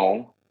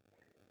small.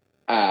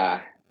 Uh,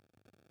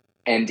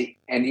 and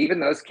even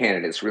those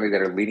candidates really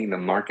that are leading the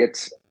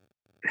market,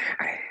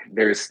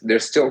 there's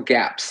still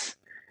gaps.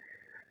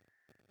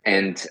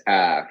 And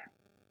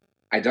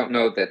I don't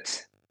know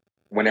that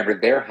whenever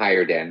they're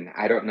hired in,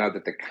 I don't know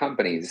that the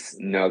companies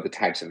know the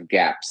types of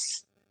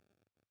gaps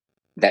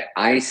that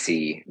I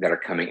see that are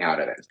coming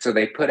out of it. So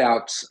they put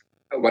out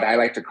what I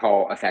like to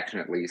call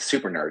affectionately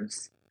super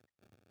nerds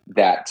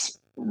that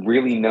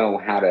really know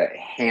how to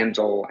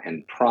handle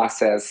and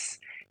process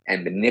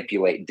and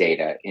manipulate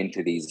data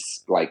into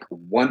these like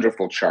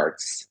wonderful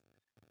charts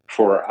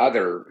for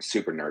other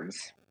super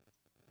nerds.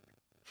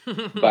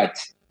 But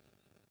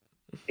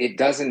it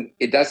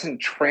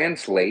doesn't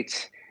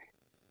translate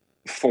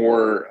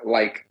for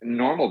like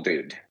normal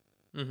dude.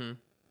 Mm-hmm.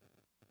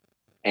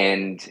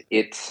 And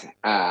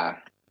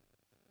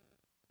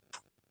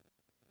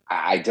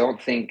I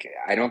don't think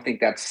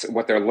that's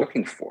what they're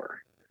looking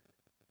for.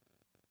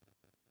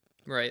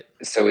 Right.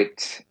 So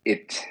it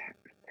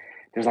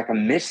there's like a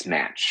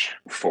mismatch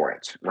for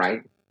it,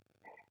 right?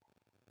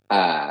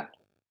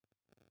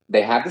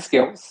 They have the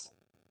skills,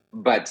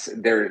 but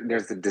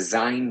there's a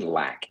design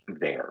lack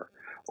there,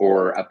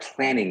 or a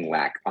planning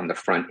lack on the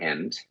front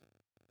end.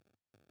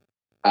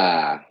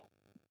 Uh,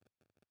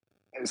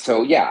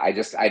 so yeah,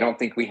 I don't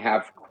think we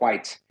have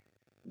quite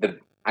the.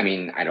 I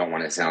mean, I don't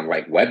want to sound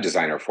like web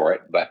designer for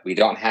it, but we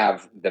don't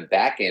have the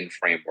back end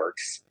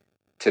frameworks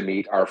to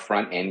meet our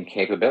front end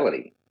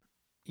capability.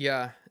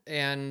 Yeah,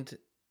 and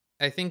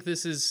I think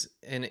this is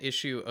an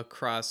issue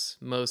across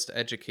most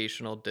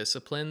educational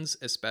disciplines,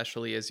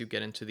 especially as you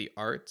get into the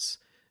arts.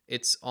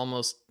 It's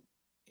almost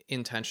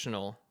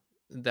intentional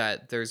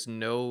that there's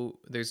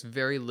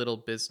very little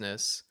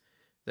business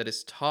that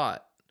is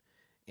taught,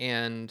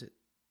 and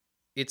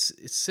it's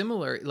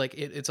similar, like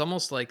it's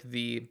almost like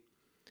the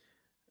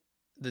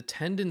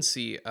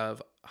tendency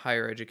of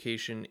higher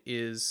education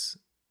is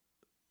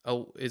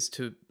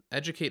to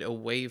educate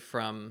away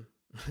from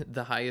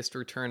the highest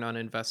return on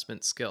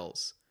investment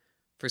skills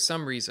for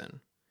some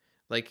reason,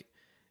 like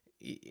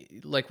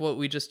like what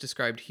we just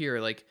described here,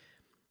 like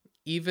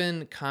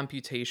even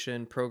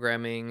computation,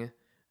 programming,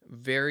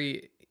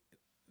 very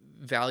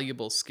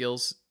valuable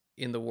skills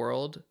in the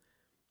world,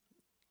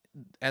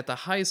 at the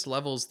highest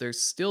levels they're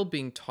still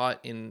being taught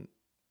in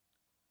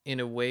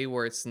a way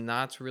where it's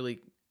not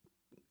really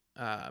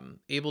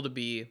able to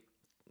be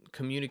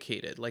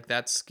communicated. Like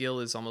that skill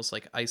is almost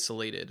like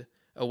isolated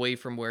away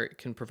from where it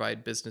can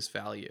provide business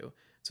value.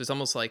 So it's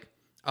almost like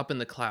up in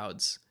the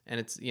clouds, and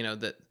it's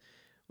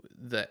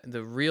that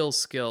the real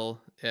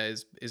skill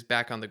is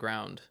back on the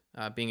ground,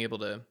 being able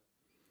to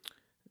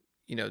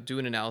do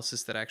an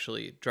analysis that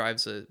actually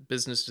drives a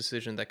business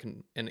decision that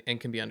and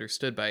can be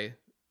understood by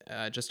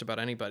just about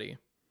anybody.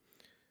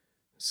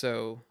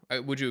 So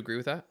would you agree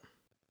with that?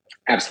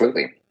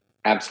 Absolutely,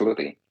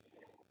 absolutely.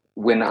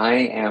 When I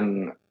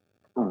am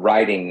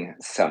writing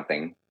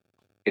something,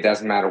 it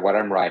doesn't matter what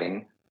I'm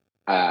writing.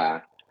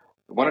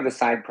 One of the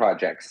side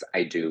projects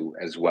I do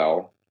as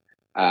well,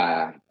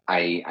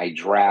 I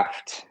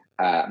draft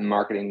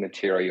marketing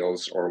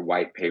materials or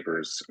white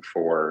papers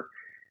for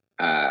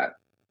uh,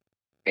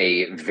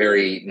 a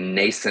very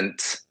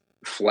nascent,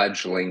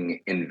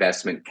 fledgling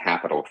investment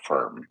capital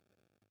firm.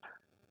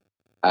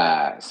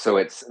 So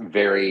it's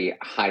very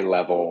high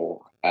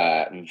level,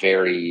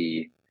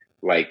 very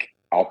like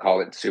I'll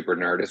call it super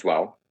nerd as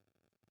well.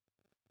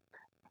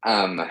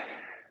 Um,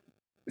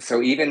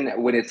 so even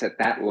when it's at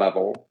that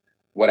level,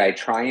 what I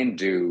try and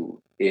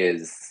do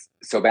is,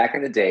 so back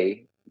in the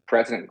day,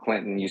 President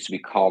Clinton used to be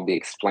called the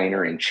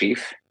explainer in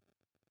chief.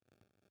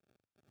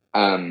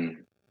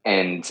 Um,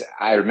 and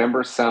I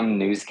remember some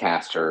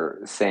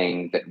newscaster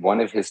saying that one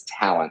of his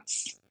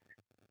talents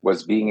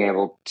was being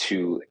able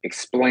to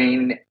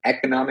explain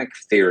economic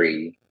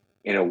theory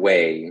in a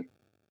way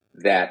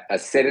that a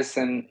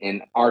citizen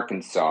in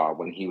Arkansas,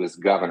 when he was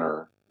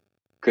governor,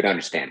 could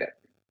understand it.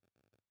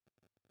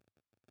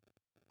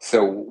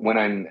 So when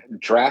I'm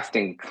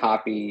drafting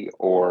copy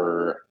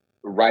or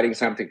writing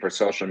something for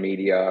social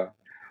media,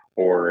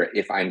 or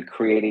if I'm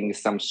creating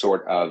some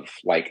sort of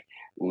like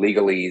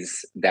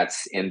legalese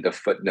that's in the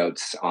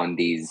footnotes on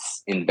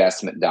these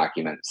investment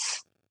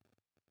documents.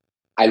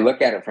 I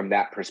look at it from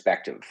that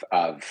perspective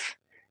of,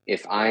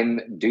 if I'm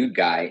dude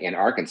guy in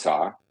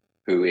Arkansas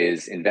who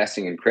is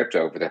investing in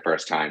crypto for the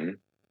first time,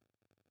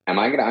 am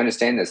I going to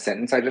understand this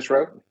sentence I just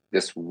wrote?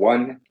 This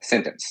one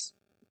sentence.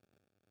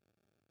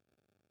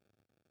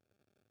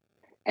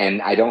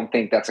 And I don't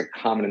think that's a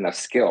common enough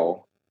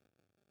skill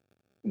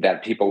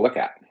that people look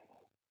at.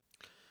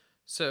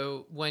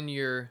 So when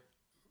you're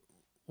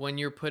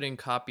putting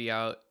copy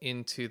out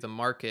into the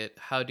market,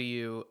 how do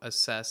you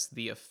assess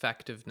the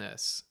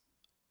effectiveness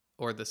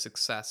or the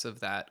success of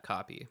that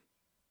copy?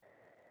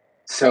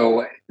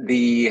 So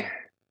this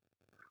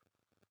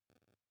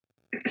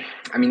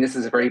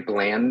is a very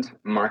bland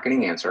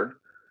marketing answer.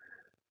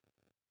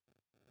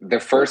 The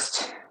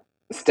first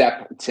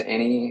step to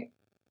any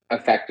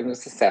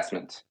effectiveness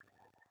assessment,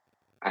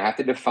 I have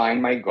to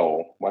define my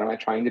goal. What am I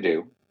trying to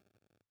do?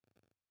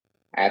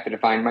 I have to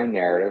define my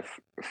narrative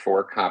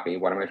for copy.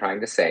 What am I trying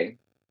to say?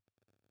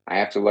 I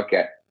have to look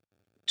at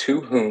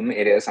to whom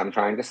it is I'm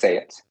trying to say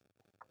it.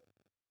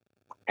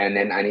 And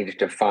then I need to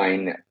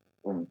define,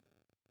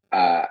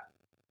 I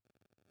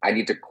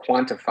need to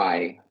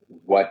quantify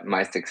what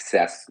my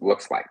success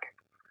looks like.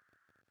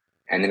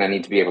 And then I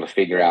need to be able to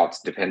figure out,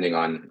 depending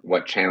on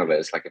what channel it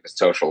is, like if it's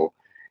social,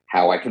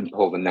 how I can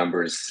pull the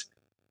numbers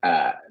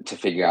to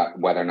figure out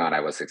whether or not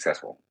I was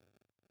successful.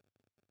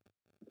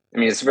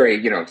 It's a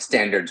very,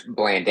 standard,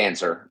 bland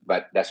answer,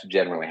 but that's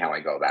generally how I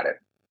go about it.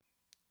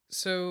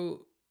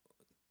 So,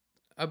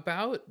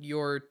 about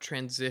your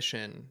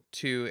transition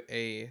to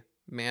a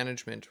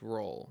management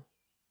role,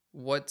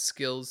 what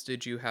skills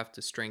did you have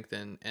to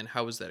strengthen, and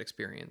how was that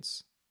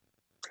experience?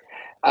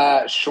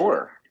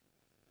 Sure.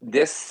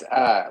 This,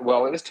 it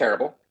was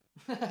terrible.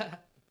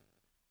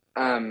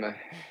 A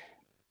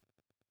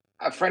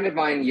friend of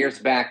mine years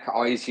back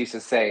always used to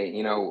say,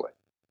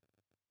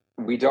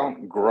 we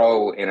don't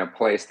grow in a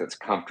place that's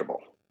comfortable.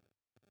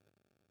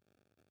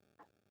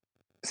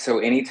 So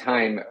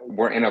anytime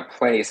we're in a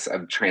place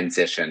of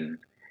transition,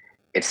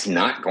 it's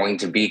not going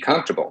to be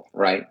comfortable,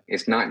 right?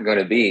 It's not going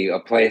to be a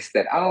place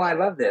that, oh, I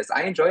love this.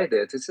 I enjoy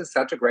this. This is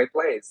such a great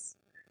place.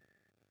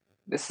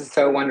 This is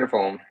so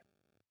wonderful.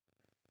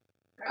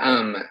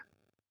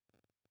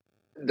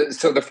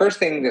 So the first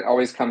thing that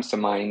always comes to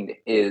mind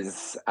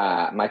is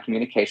my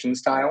communication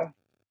style.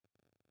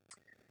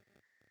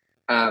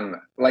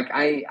 I'm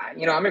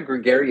a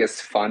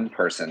gregarious, fun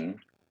person,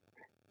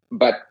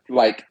 but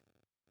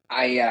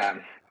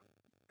I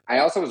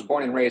also was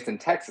born and raised in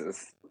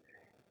Texas,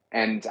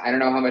 and I don't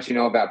know how much you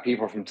know about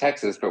people from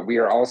Texas, but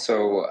we're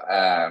also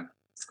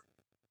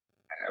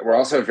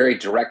very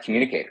direct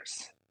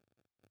communicators.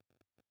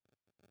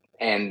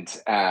 And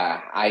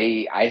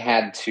I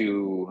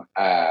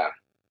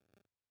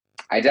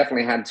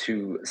definitely had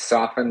to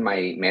soften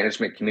my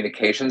management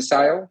communication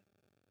style.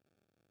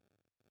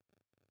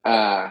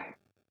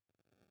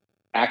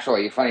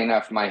 Actually, funny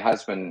enough, my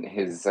husband,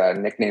 his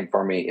nickname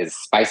for me is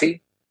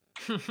Spicy.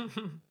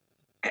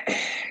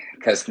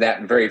 Because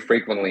that very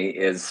frequently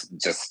is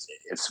just,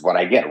 it's what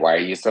I get. Why are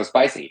you so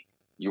spicy?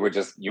 You were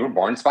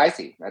born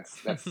spicy.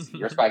 That's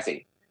you're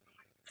spicy.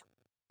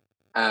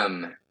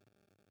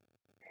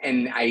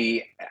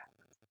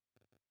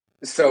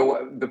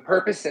 So the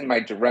purpose in my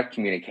direct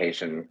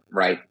communication,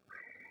 right?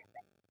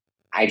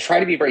 I try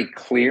to be very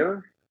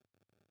clear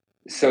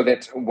so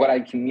that what I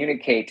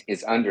communicate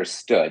is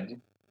understood,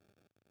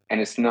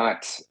 and it's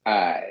not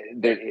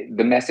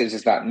the message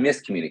is not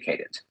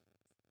miscommunicated.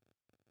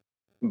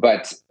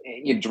 But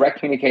direct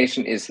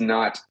communication is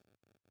not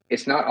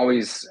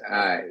always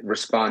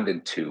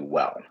responded to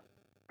well.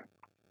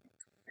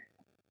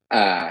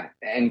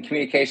 And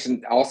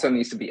communication also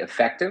needs to be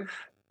effective,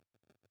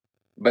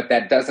 but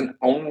that doesn't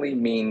only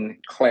mean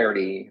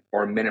clarity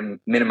or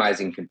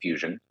minimizing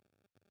confusion.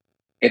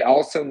 It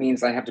also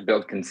means I have to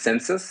build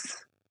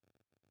consensus,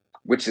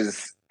 which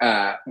is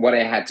what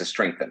I had to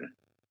strengthen.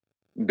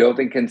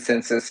 Building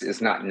consensus is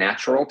not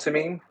natural to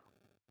me.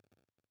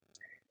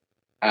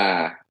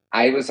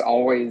 I was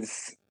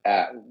always,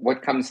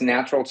 what comes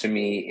natural to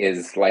me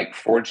is like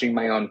forging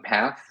my own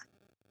path,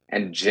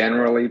 and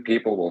generally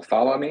people will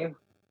follow me.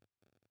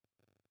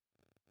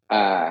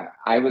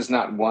 I was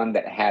not one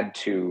that had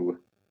to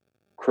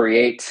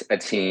create a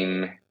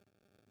team,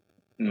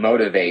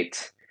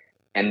 motivate,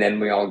 and then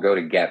we all go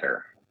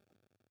together.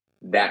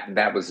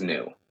 That was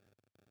new.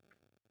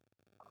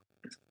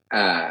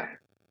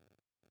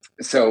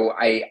 So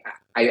I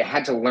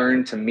had to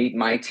learn to meet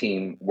my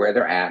team where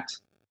they're at,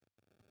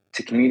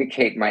 to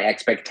communicate my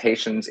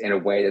expectations in a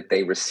way that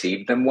they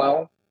receive them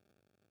well.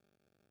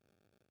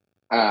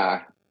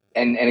 And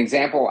an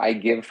example I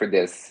give for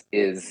this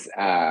is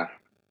I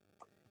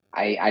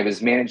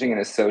was managing an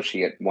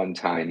associate one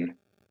time,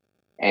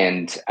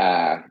 and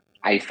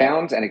I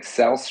found an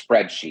Excel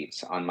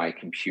spreadsheet on my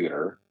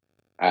computer.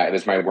 It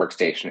was my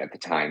workstation at the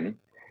time.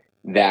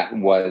 That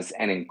was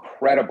an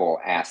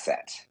incredible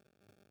asset.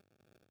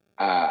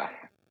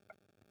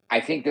 I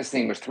think this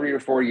thing was 3 or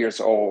 4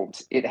 years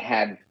old. It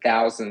had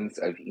thousands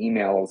of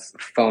emails,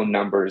 phone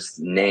numbers,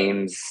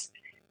 names.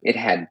 It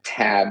had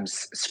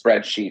tabs,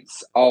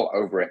 spreadsheets all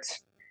over it.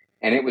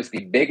 And it was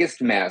the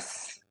biggest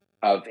mess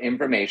of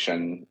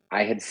information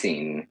I had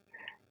seen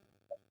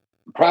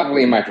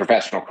probably in my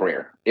professional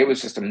career. It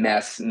was just a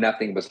mess.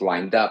 Nothing was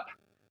lined up.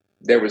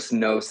 There was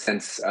no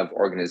sense of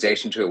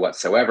organization to it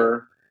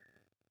whatsoever.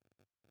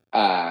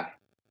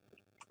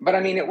 But I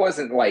mean, it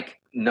wasn't like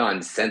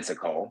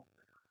nonsensical.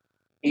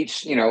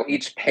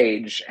 Each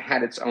page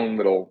had its own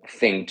little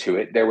thing to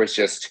it. There was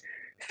just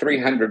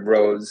 300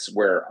 rows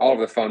where all of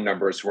the phone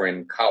numbers were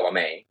in column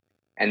A,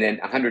 and then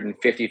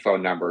 150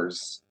 phone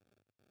numbers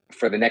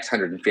for the next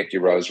 150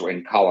 rows were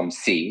in column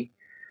C.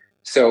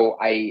 So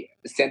I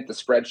sent the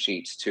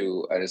spreadsheets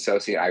to an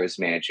associate I was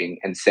managing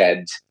and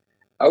said,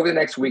 over the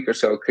next week or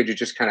so, could you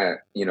just kind of,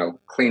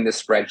 clean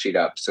this spreadsheet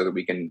up so that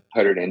we can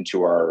put it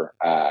into our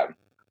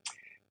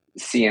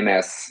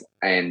CMS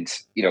and,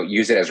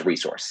 use it as a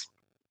resource?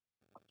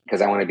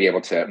 Because I want to be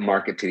able to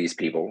market to these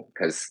people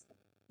because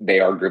they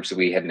are groups that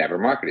we had never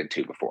marketed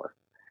to before.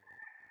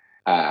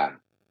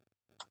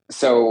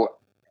 So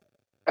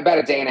about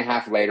a day and a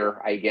half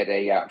later, I get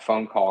a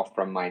phone call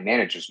from my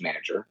manager's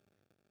manager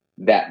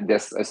that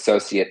this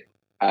associate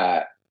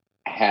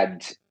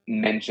had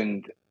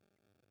mentioned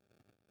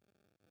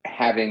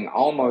having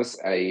almost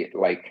a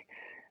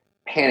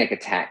panic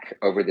attack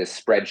over this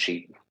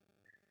spreadsheet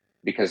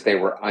because they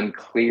were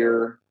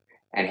unclear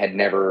and had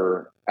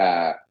never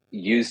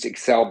used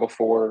Excel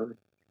before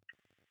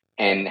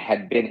and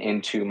had been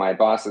into my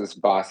boss's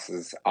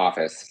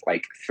office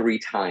like 3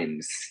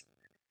 times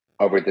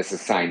over this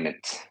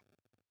assignment,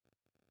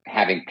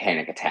 having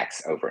panic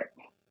attacks over it.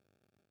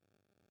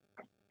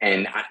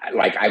 And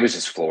I was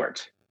just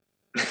floored.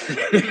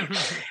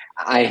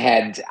 I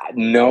had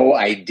no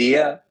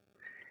idea.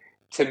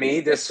 To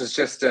me, this was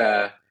just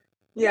when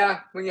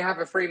you have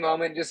a free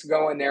moment, just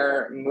go in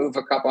there, move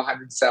a couple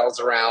hundred cells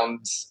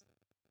around,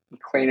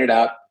 clean it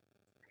up.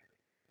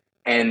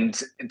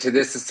 And to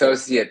this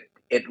associate,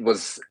 it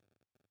was,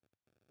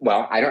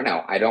 well, I don't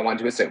know. I don't want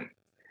to assume.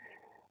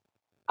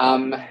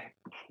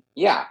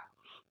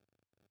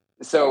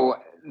 So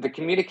the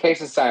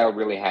communication style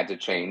really had to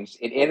change.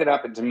 It ended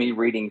up into me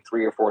reading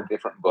 3 or 4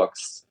 different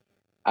books,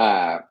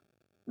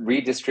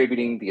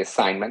 redistributing the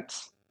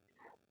assignment.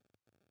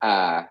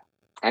 And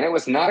it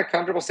was not a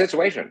comfortable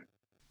situation.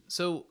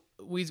 So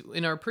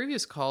in our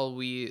previous call,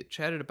 we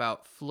chatted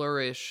about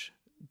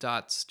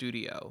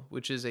Flourish.studio,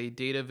 which is a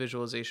data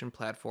visualization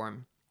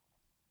platform.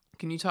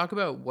 Can you talk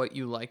about what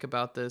you like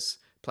about this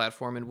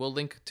platform? And we'll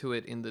link to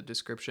it in the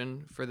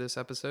description for this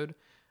episode.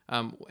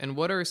 And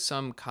what are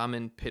some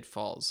common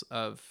pitfalls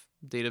of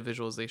data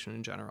visualization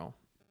in general?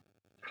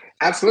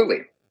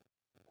 Absolutely.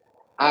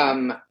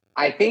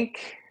 I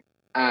think,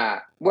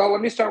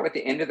 let me start with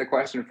the end of the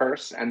question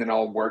first, and then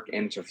I'll work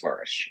into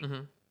Flourish.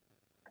 Mm-hmm.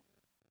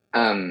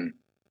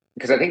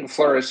 Because I think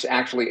Flourish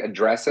actually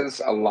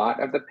addresses a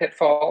lot of the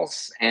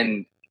pitfalls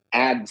and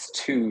adds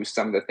to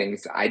some of the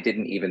things I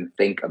didn't even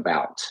think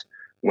about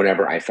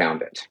whenever I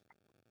found it.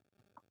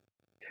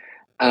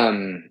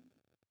 I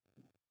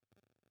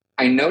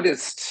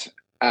noticed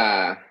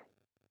as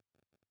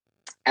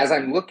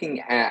I'm looking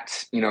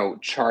at,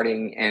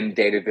 charting and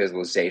data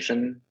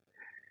visualization,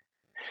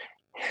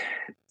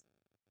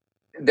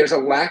 there's a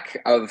lack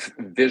of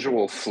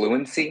visual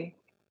fluency.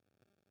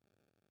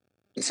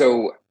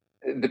 So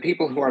the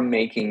people who are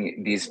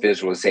making these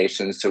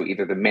visualizations, so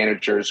either the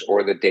managers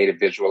or the data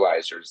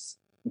visualizers,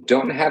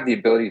 don't have the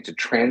ability to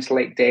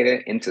translate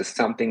data into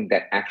something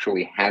that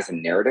actually has a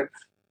narrative.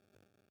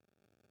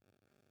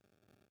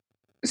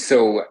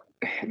 So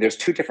there's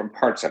 2 different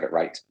parts of it,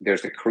 right?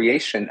 There's the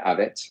creation of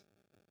it,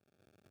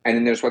 and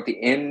then there's what the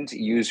end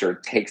user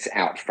takes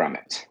out from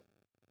it.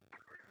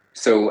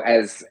 So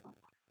as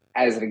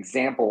an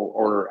example,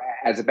 or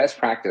as a best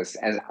practice,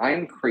 as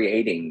I'm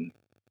creating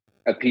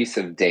a piece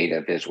of data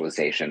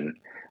visualization,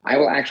 I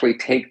will actually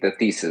take the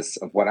thesis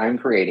of what I'm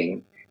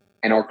creating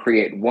and I'll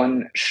create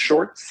one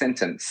short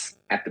sentence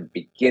at the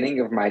beginning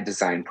of my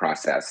design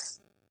process.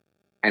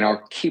 And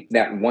I'll keep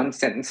that one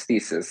sentence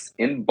thesis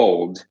in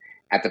bold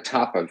at the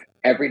top of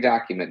every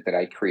document that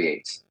I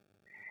create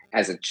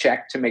as a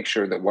check to make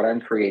sure that what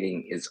I'm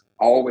creating is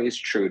always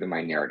true to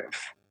my narrative.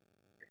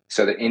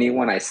 So that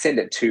anyone I send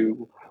it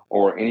to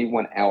or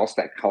anyone else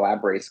that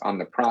collaborates on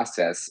the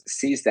process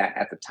sees that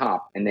at the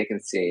top and they can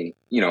say,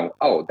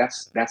 oh,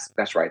 that's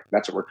right.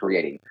 That's what we're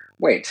creating.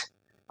 Wait,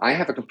 I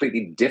have a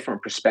completely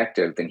different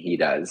perspective than he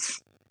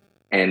does.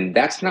 And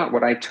that's not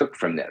what I took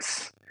from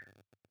this.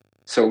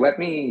 So let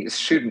me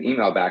shoot an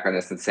email back on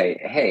this and say,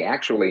 hey,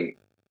 actually,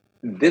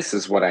 this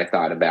is what I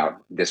thought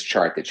about this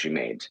chart that you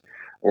made.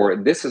 Or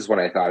this is what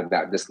I thought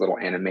about this little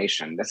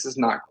animation. This is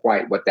not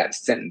quite what that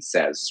sentence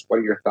says. What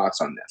are your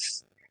thoughts on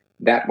this?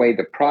 That way,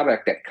 the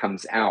product that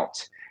comes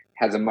out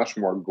has a much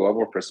more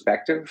global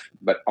perspective,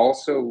 but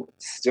also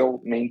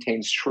still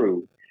maintains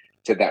true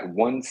to that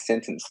one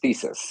sentence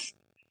thesis.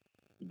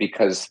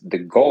 Because the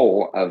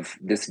goal of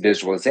this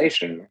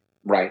visualization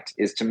right,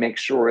 is to make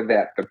sure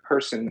that the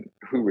person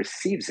who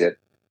receives it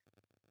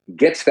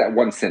gets that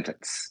one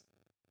sentence.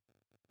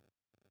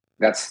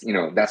 That's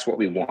what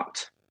we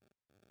want.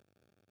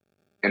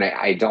 And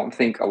I don't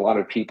think a lot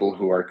of people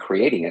who are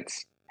creating it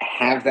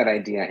have that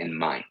idea in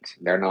mind.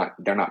 They're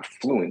not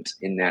fluent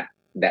in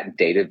that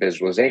data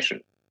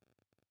visualization.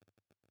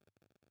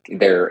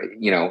 They're,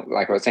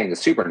 like I was saying, the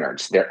super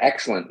nerds, they're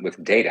excellent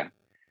with data.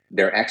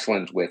 They're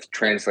excellent with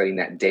translating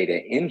that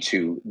data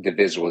into the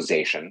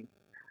visualization,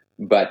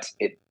 but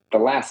the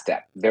last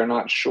step, they're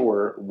not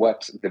sure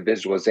what the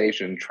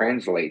visualization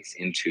translates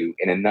into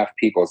in enough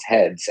people's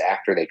heads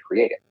after they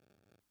create it.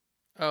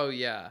 Oh,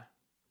 yeah.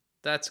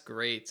 That's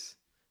great.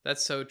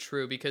 That's so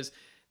true because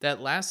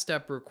that last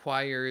step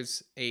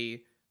requires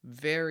a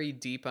very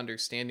deep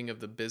understanding of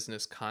the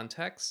business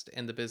context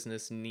and the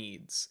business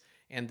needs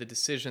and the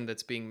decision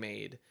that's being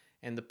made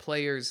and the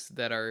players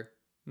that are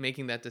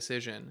making that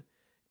decision.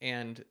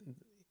 And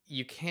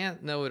you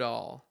can't know it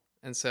all.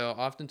 And so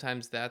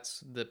oftentimes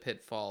that's the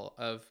pitfall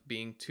of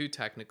being too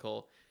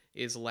technical,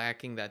 is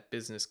lacking that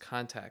business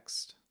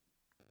context.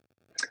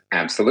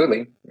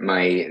 Absolutely.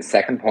 My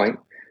second point,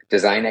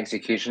 design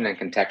execution and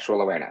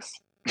contextual awareness.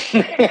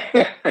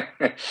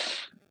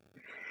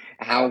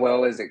 How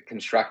well is it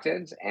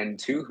constructed, and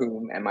to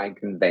whom am I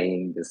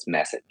conveying this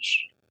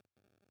message?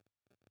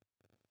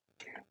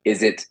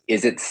 Is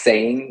it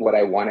saying what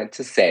I want it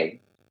to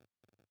say?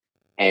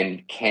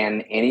 And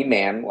can any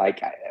man,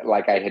 like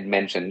I had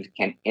mentioned,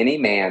 can any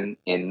man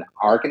in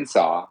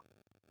Arkansas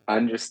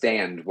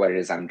understand what it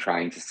is I'm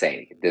trying to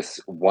say?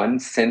 This one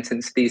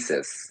sentence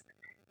thesis,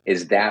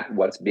 is that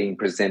what's being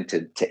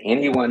presented to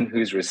anyone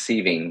who's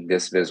receiving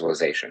this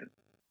visualization?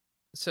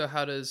 So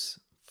how does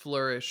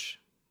Flourish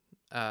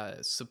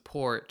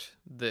support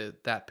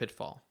that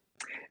pitfall?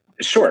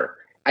 Sure.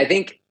 I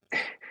think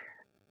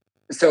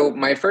so.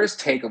 My first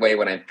takeaway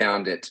when I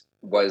found it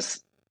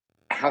was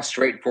how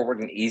straightforward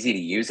and easy to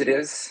use it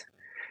is.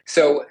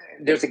 So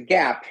there's a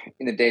gap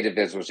in the data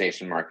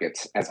visualization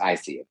market as I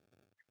see it.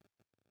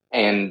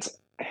 And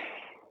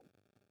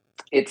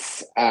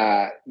it's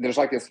there's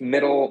like this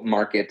middle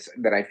market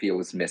that I feel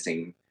is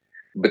missing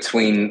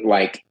between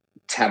like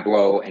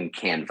Tableau and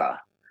Canva.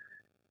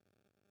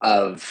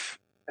 Of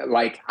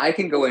like, I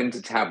can go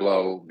into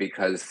Tableau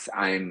because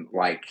I'm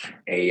like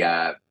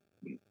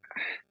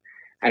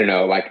I don't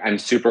know, like I'm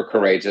super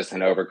courageous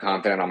and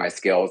overconfident on my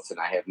skills, and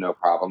I have no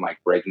problem like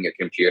breaking a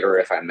computer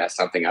if I mess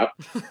something up.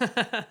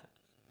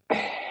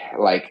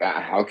 Like,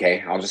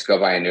 okay, I'll just go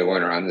buy a new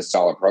one or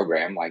uninstall a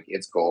program. Like,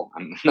 it's cool.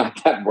 I'm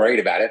not that worried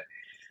about it.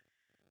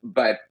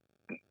 But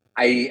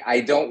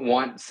I don't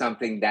want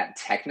something that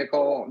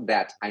technical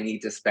that I need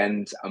to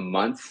spend a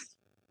month,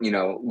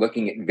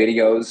 looking at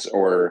videos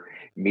or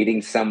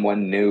meeting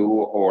someone new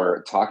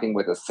or talking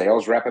with a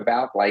sales rep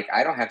about. Like,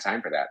 I don't have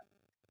time for that.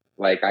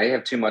 Like, I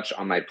have too much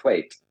on my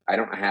plate. I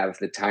don't have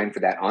the time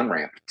for that on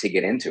ramp to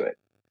get into it.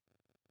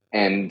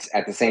 And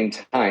at the same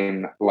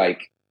time,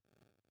 like,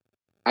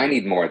 I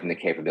need more than the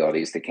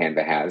capabilities that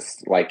Canva has.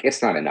 Like,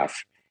 it's not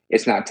enough.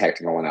 It's not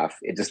technical enough.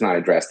 It does not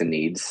address the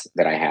needs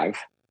that I have.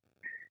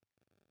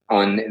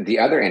 On the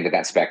other end of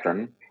that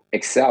spectrum,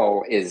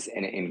 Excel is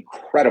an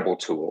incredible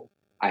tool.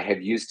 I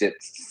have used it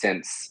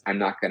since, I'm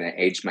not going to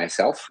age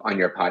myself on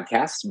your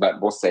podcast,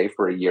 but we'll say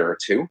for a year or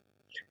two.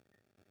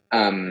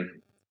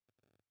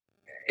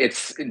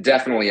 It's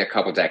definitely a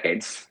couple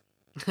decades.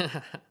 Since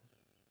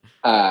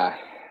I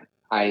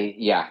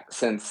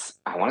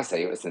want to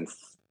say it was since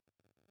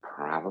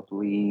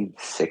probably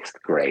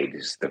sixth grade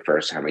is the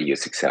first time I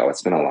used Excel.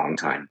 It's been a long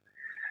time.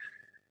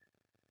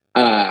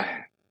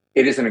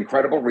 It is an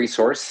incredible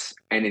resource,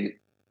 and it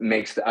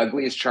makes the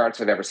ugliest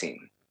charts I've ever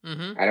seen.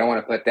 Mm-hmm. I don't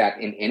want to put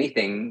that in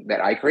anything that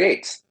I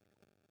create.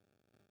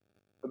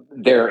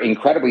 They're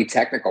incredibly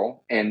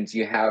technical, and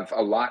you have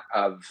a lot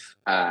of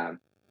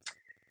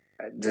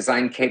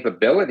design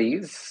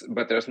capabilities,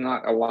 but there's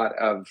not a lot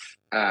of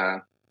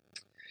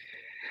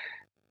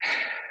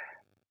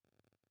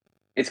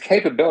its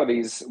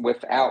capabilities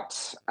without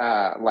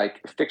like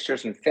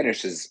fixtures and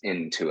finishes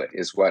into it,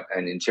 is what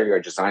an interior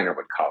designer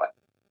would call it.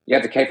 You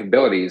have the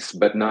capabilities,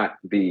 but not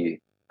the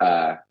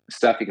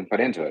stuff you can put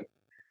into it.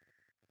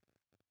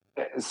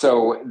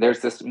 So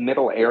there's this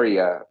middle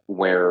area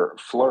where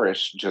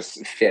Flourish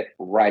just fit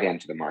right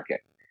into the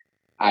market.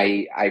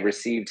 I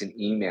received an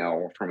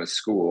email from a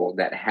school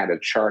that had a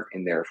chart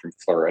in there from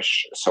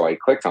Flourish. So I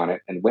clicked on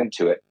it and went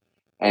to it.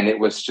 And it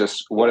was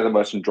just one of the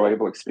most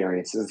enjoyable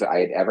experiences that I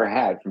had ever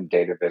had from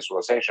data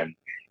visualization.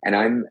 And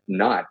I'm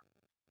not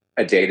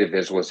a data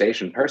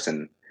visualization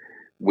person,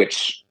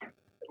 which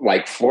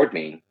like floored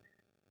me.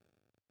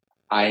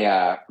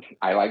 I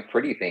like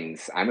pretty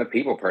things. I'm a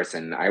people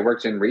person. I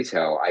worked in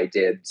retail. I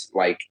did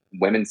like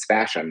women's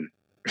fashion.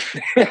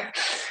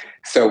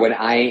 So when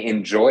I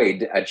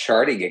enjoyed a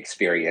charting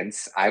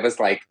experience, I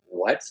was like,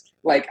 what?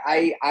 Like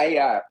I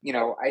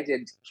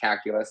did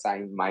calculus.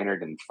 I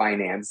minored in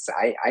finance.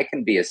 I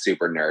can be a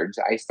super nerd.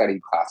 I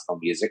studied classical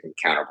music and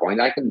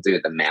counterpoint. I can do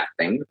the math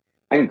thing.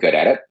 I'm good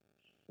at it.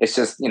 It's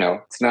just,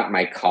 it's not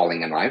my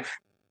calling in life.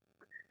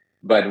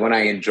 But when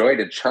I enjoyed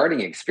a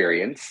charting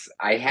experience,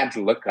 I had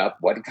to look up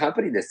what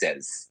company this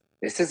is.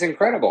 This is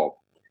incredible.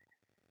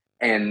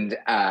 And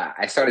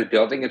I started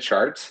building a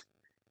chart,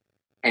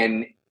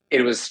 and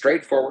it was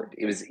straightforward.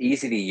 It was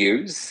easy to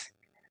use.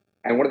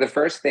 And one of the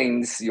first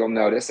things you'll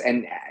notice,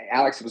 and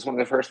Alex, it was one of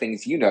the first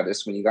things you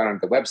noticed when you got onto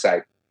the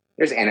website,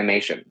 there's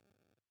animation.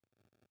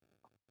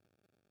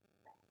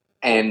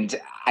 And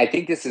I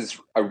think this is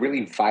a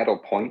really vital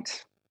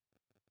point.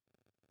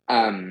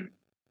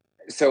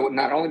 So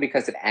not only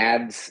because it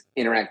adds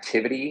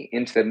interactivity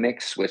into the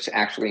mix, which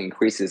actually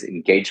increases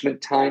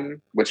engagement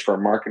time, which for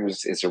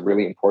marketers is a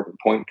really important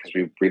point because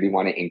we really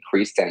want to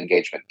increase that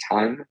engagement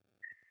time.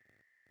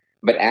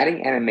 But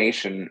adding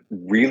animation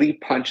really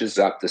punches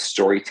up the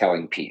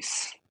storytelling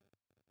piece.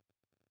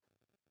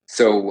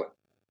 So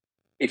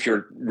if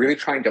you're really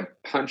trying to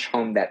punch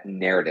home that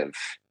narrative,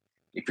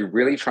 if you're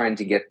really trying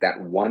to get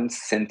that one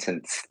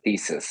sentence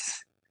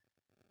thesis,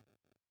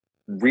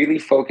 really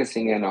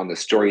focusing in on the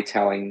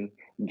storytelling,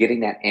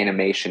 getting that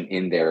animation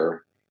in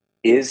there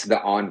is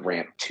the on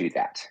ramp to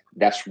that.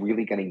 That's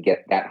really going to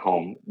get that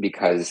home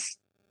because,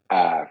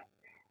 I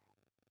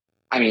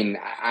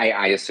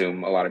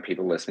assume a lot of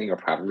people listening are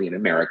probably in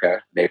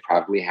America. They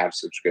probably have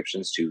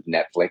subscriptions to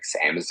Netflix,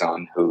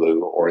 Amazon,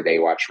 Hulu, or they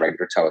watch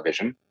regular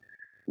television.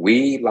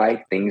 We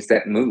like things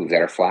that move,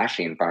 that are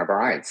flashy in front of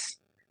our eyes.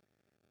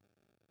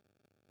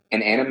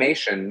 And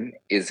animation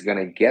is going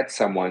to get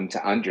someone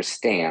to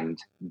understand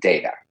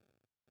data.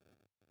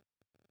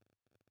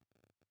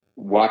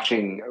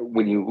 Watching,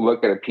 when you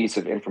look at a piece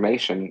of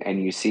information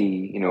and you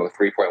see,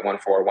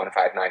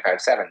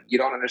 3.1415957, you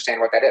don't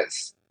understand what that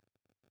is,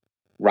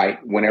 right?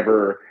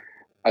 Whenever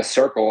a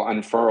circle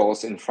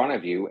unfurls in front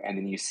of you and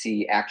then you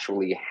see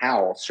actually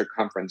how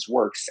circumference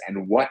works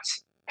and what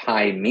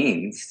pi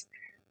means,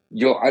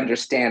 you'll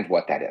understand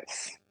what that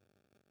is.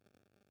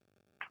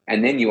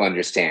 And then you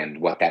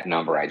understand what that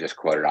number I just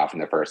quoted off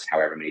in the first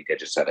however many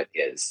digits of it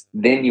is.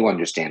 Then you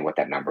understand what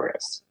that number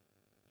is.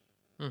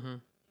 Mm-hmm.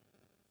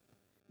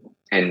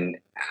 And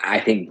I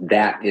think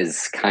that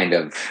is kind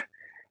of,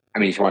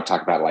 if you want to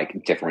talk about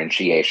like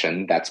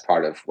differentiation, that's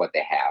part of what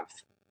they have.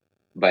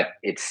 But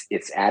it's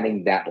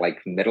adding that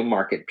like middle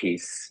market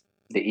piece,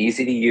 the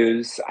easy to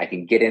use. I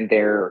can get in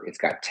there. It's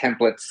got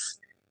templates.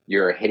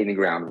 You're hitting the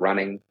ground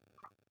running.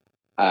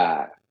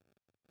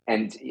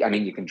 And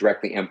you can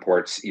directly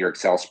import your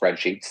Excel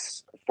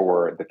spreadsheets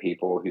for the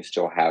people who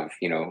still have,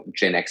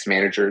 Gen X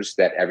managers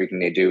that everything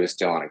they do is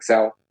still on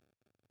Excel.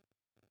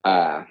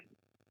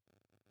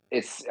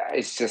 It's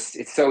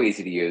so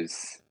easy to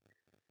use,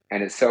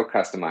 and it's so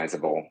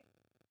customizable,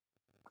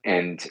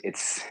 and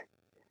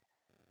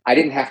I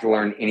didn't have to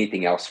learn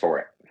anything else for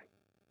it.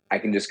 I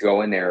can just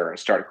go in there,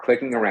 start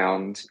clicking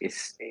around.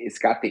 It's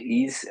got the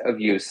ease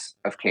of use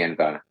of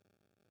Canva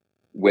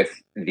with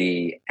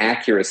the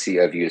accuracy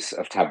of use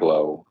of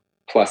Tableau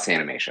plus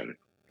animation.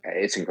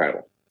 It's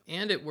incredible.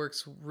 And it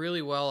works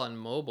really well on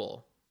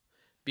mobile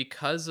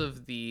because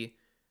of the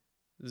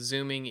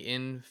zooming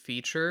in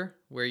feature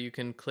where you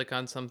can click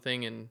on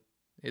something and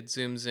it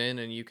zooms in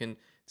and you can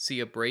see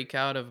a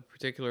breakout of a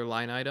particular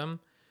line item.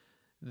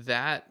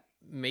 That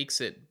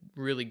makes it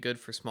really good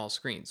for small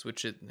screens,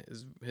 which it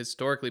has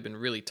historically been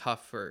really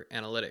tough for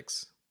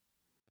analytics.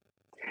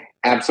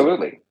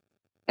 Absolutely.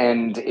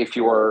 And if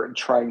you're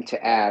trying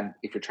to add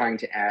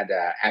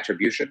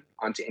attribution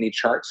onto any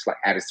charts, like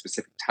at a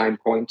specific time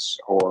point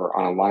or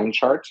on a line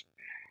chart,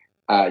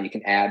 you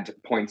can add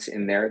points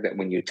in there that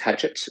when you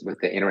touch it with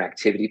the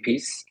interactivity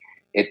piece,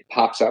 it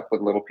pops up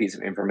with a little piece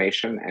of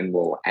information and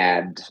will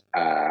add,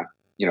 a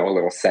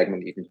little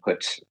segment. You can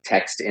put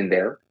text in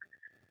there.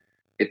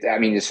 It's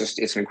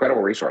an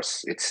incredible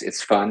resource.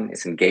 It's fun.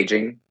 It's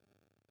engaging.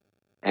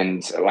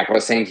 And like I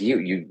was saying to you,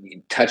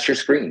 you touch your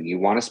screen. You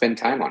want to spend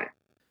time on it.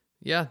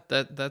 Yeah,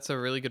 that's a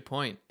really good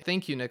point.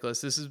 Thank you, Nicholas.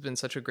 This has been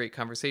such a great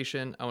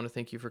conversation. I want to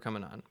thank you for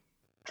coming on.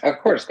 Of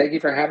course. Thank you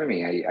for having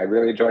me. I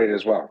really enjoyed it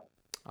as well.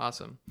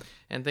 Awesome.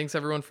 And thanks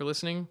everyone for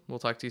listening. We'll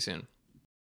talk to you soon.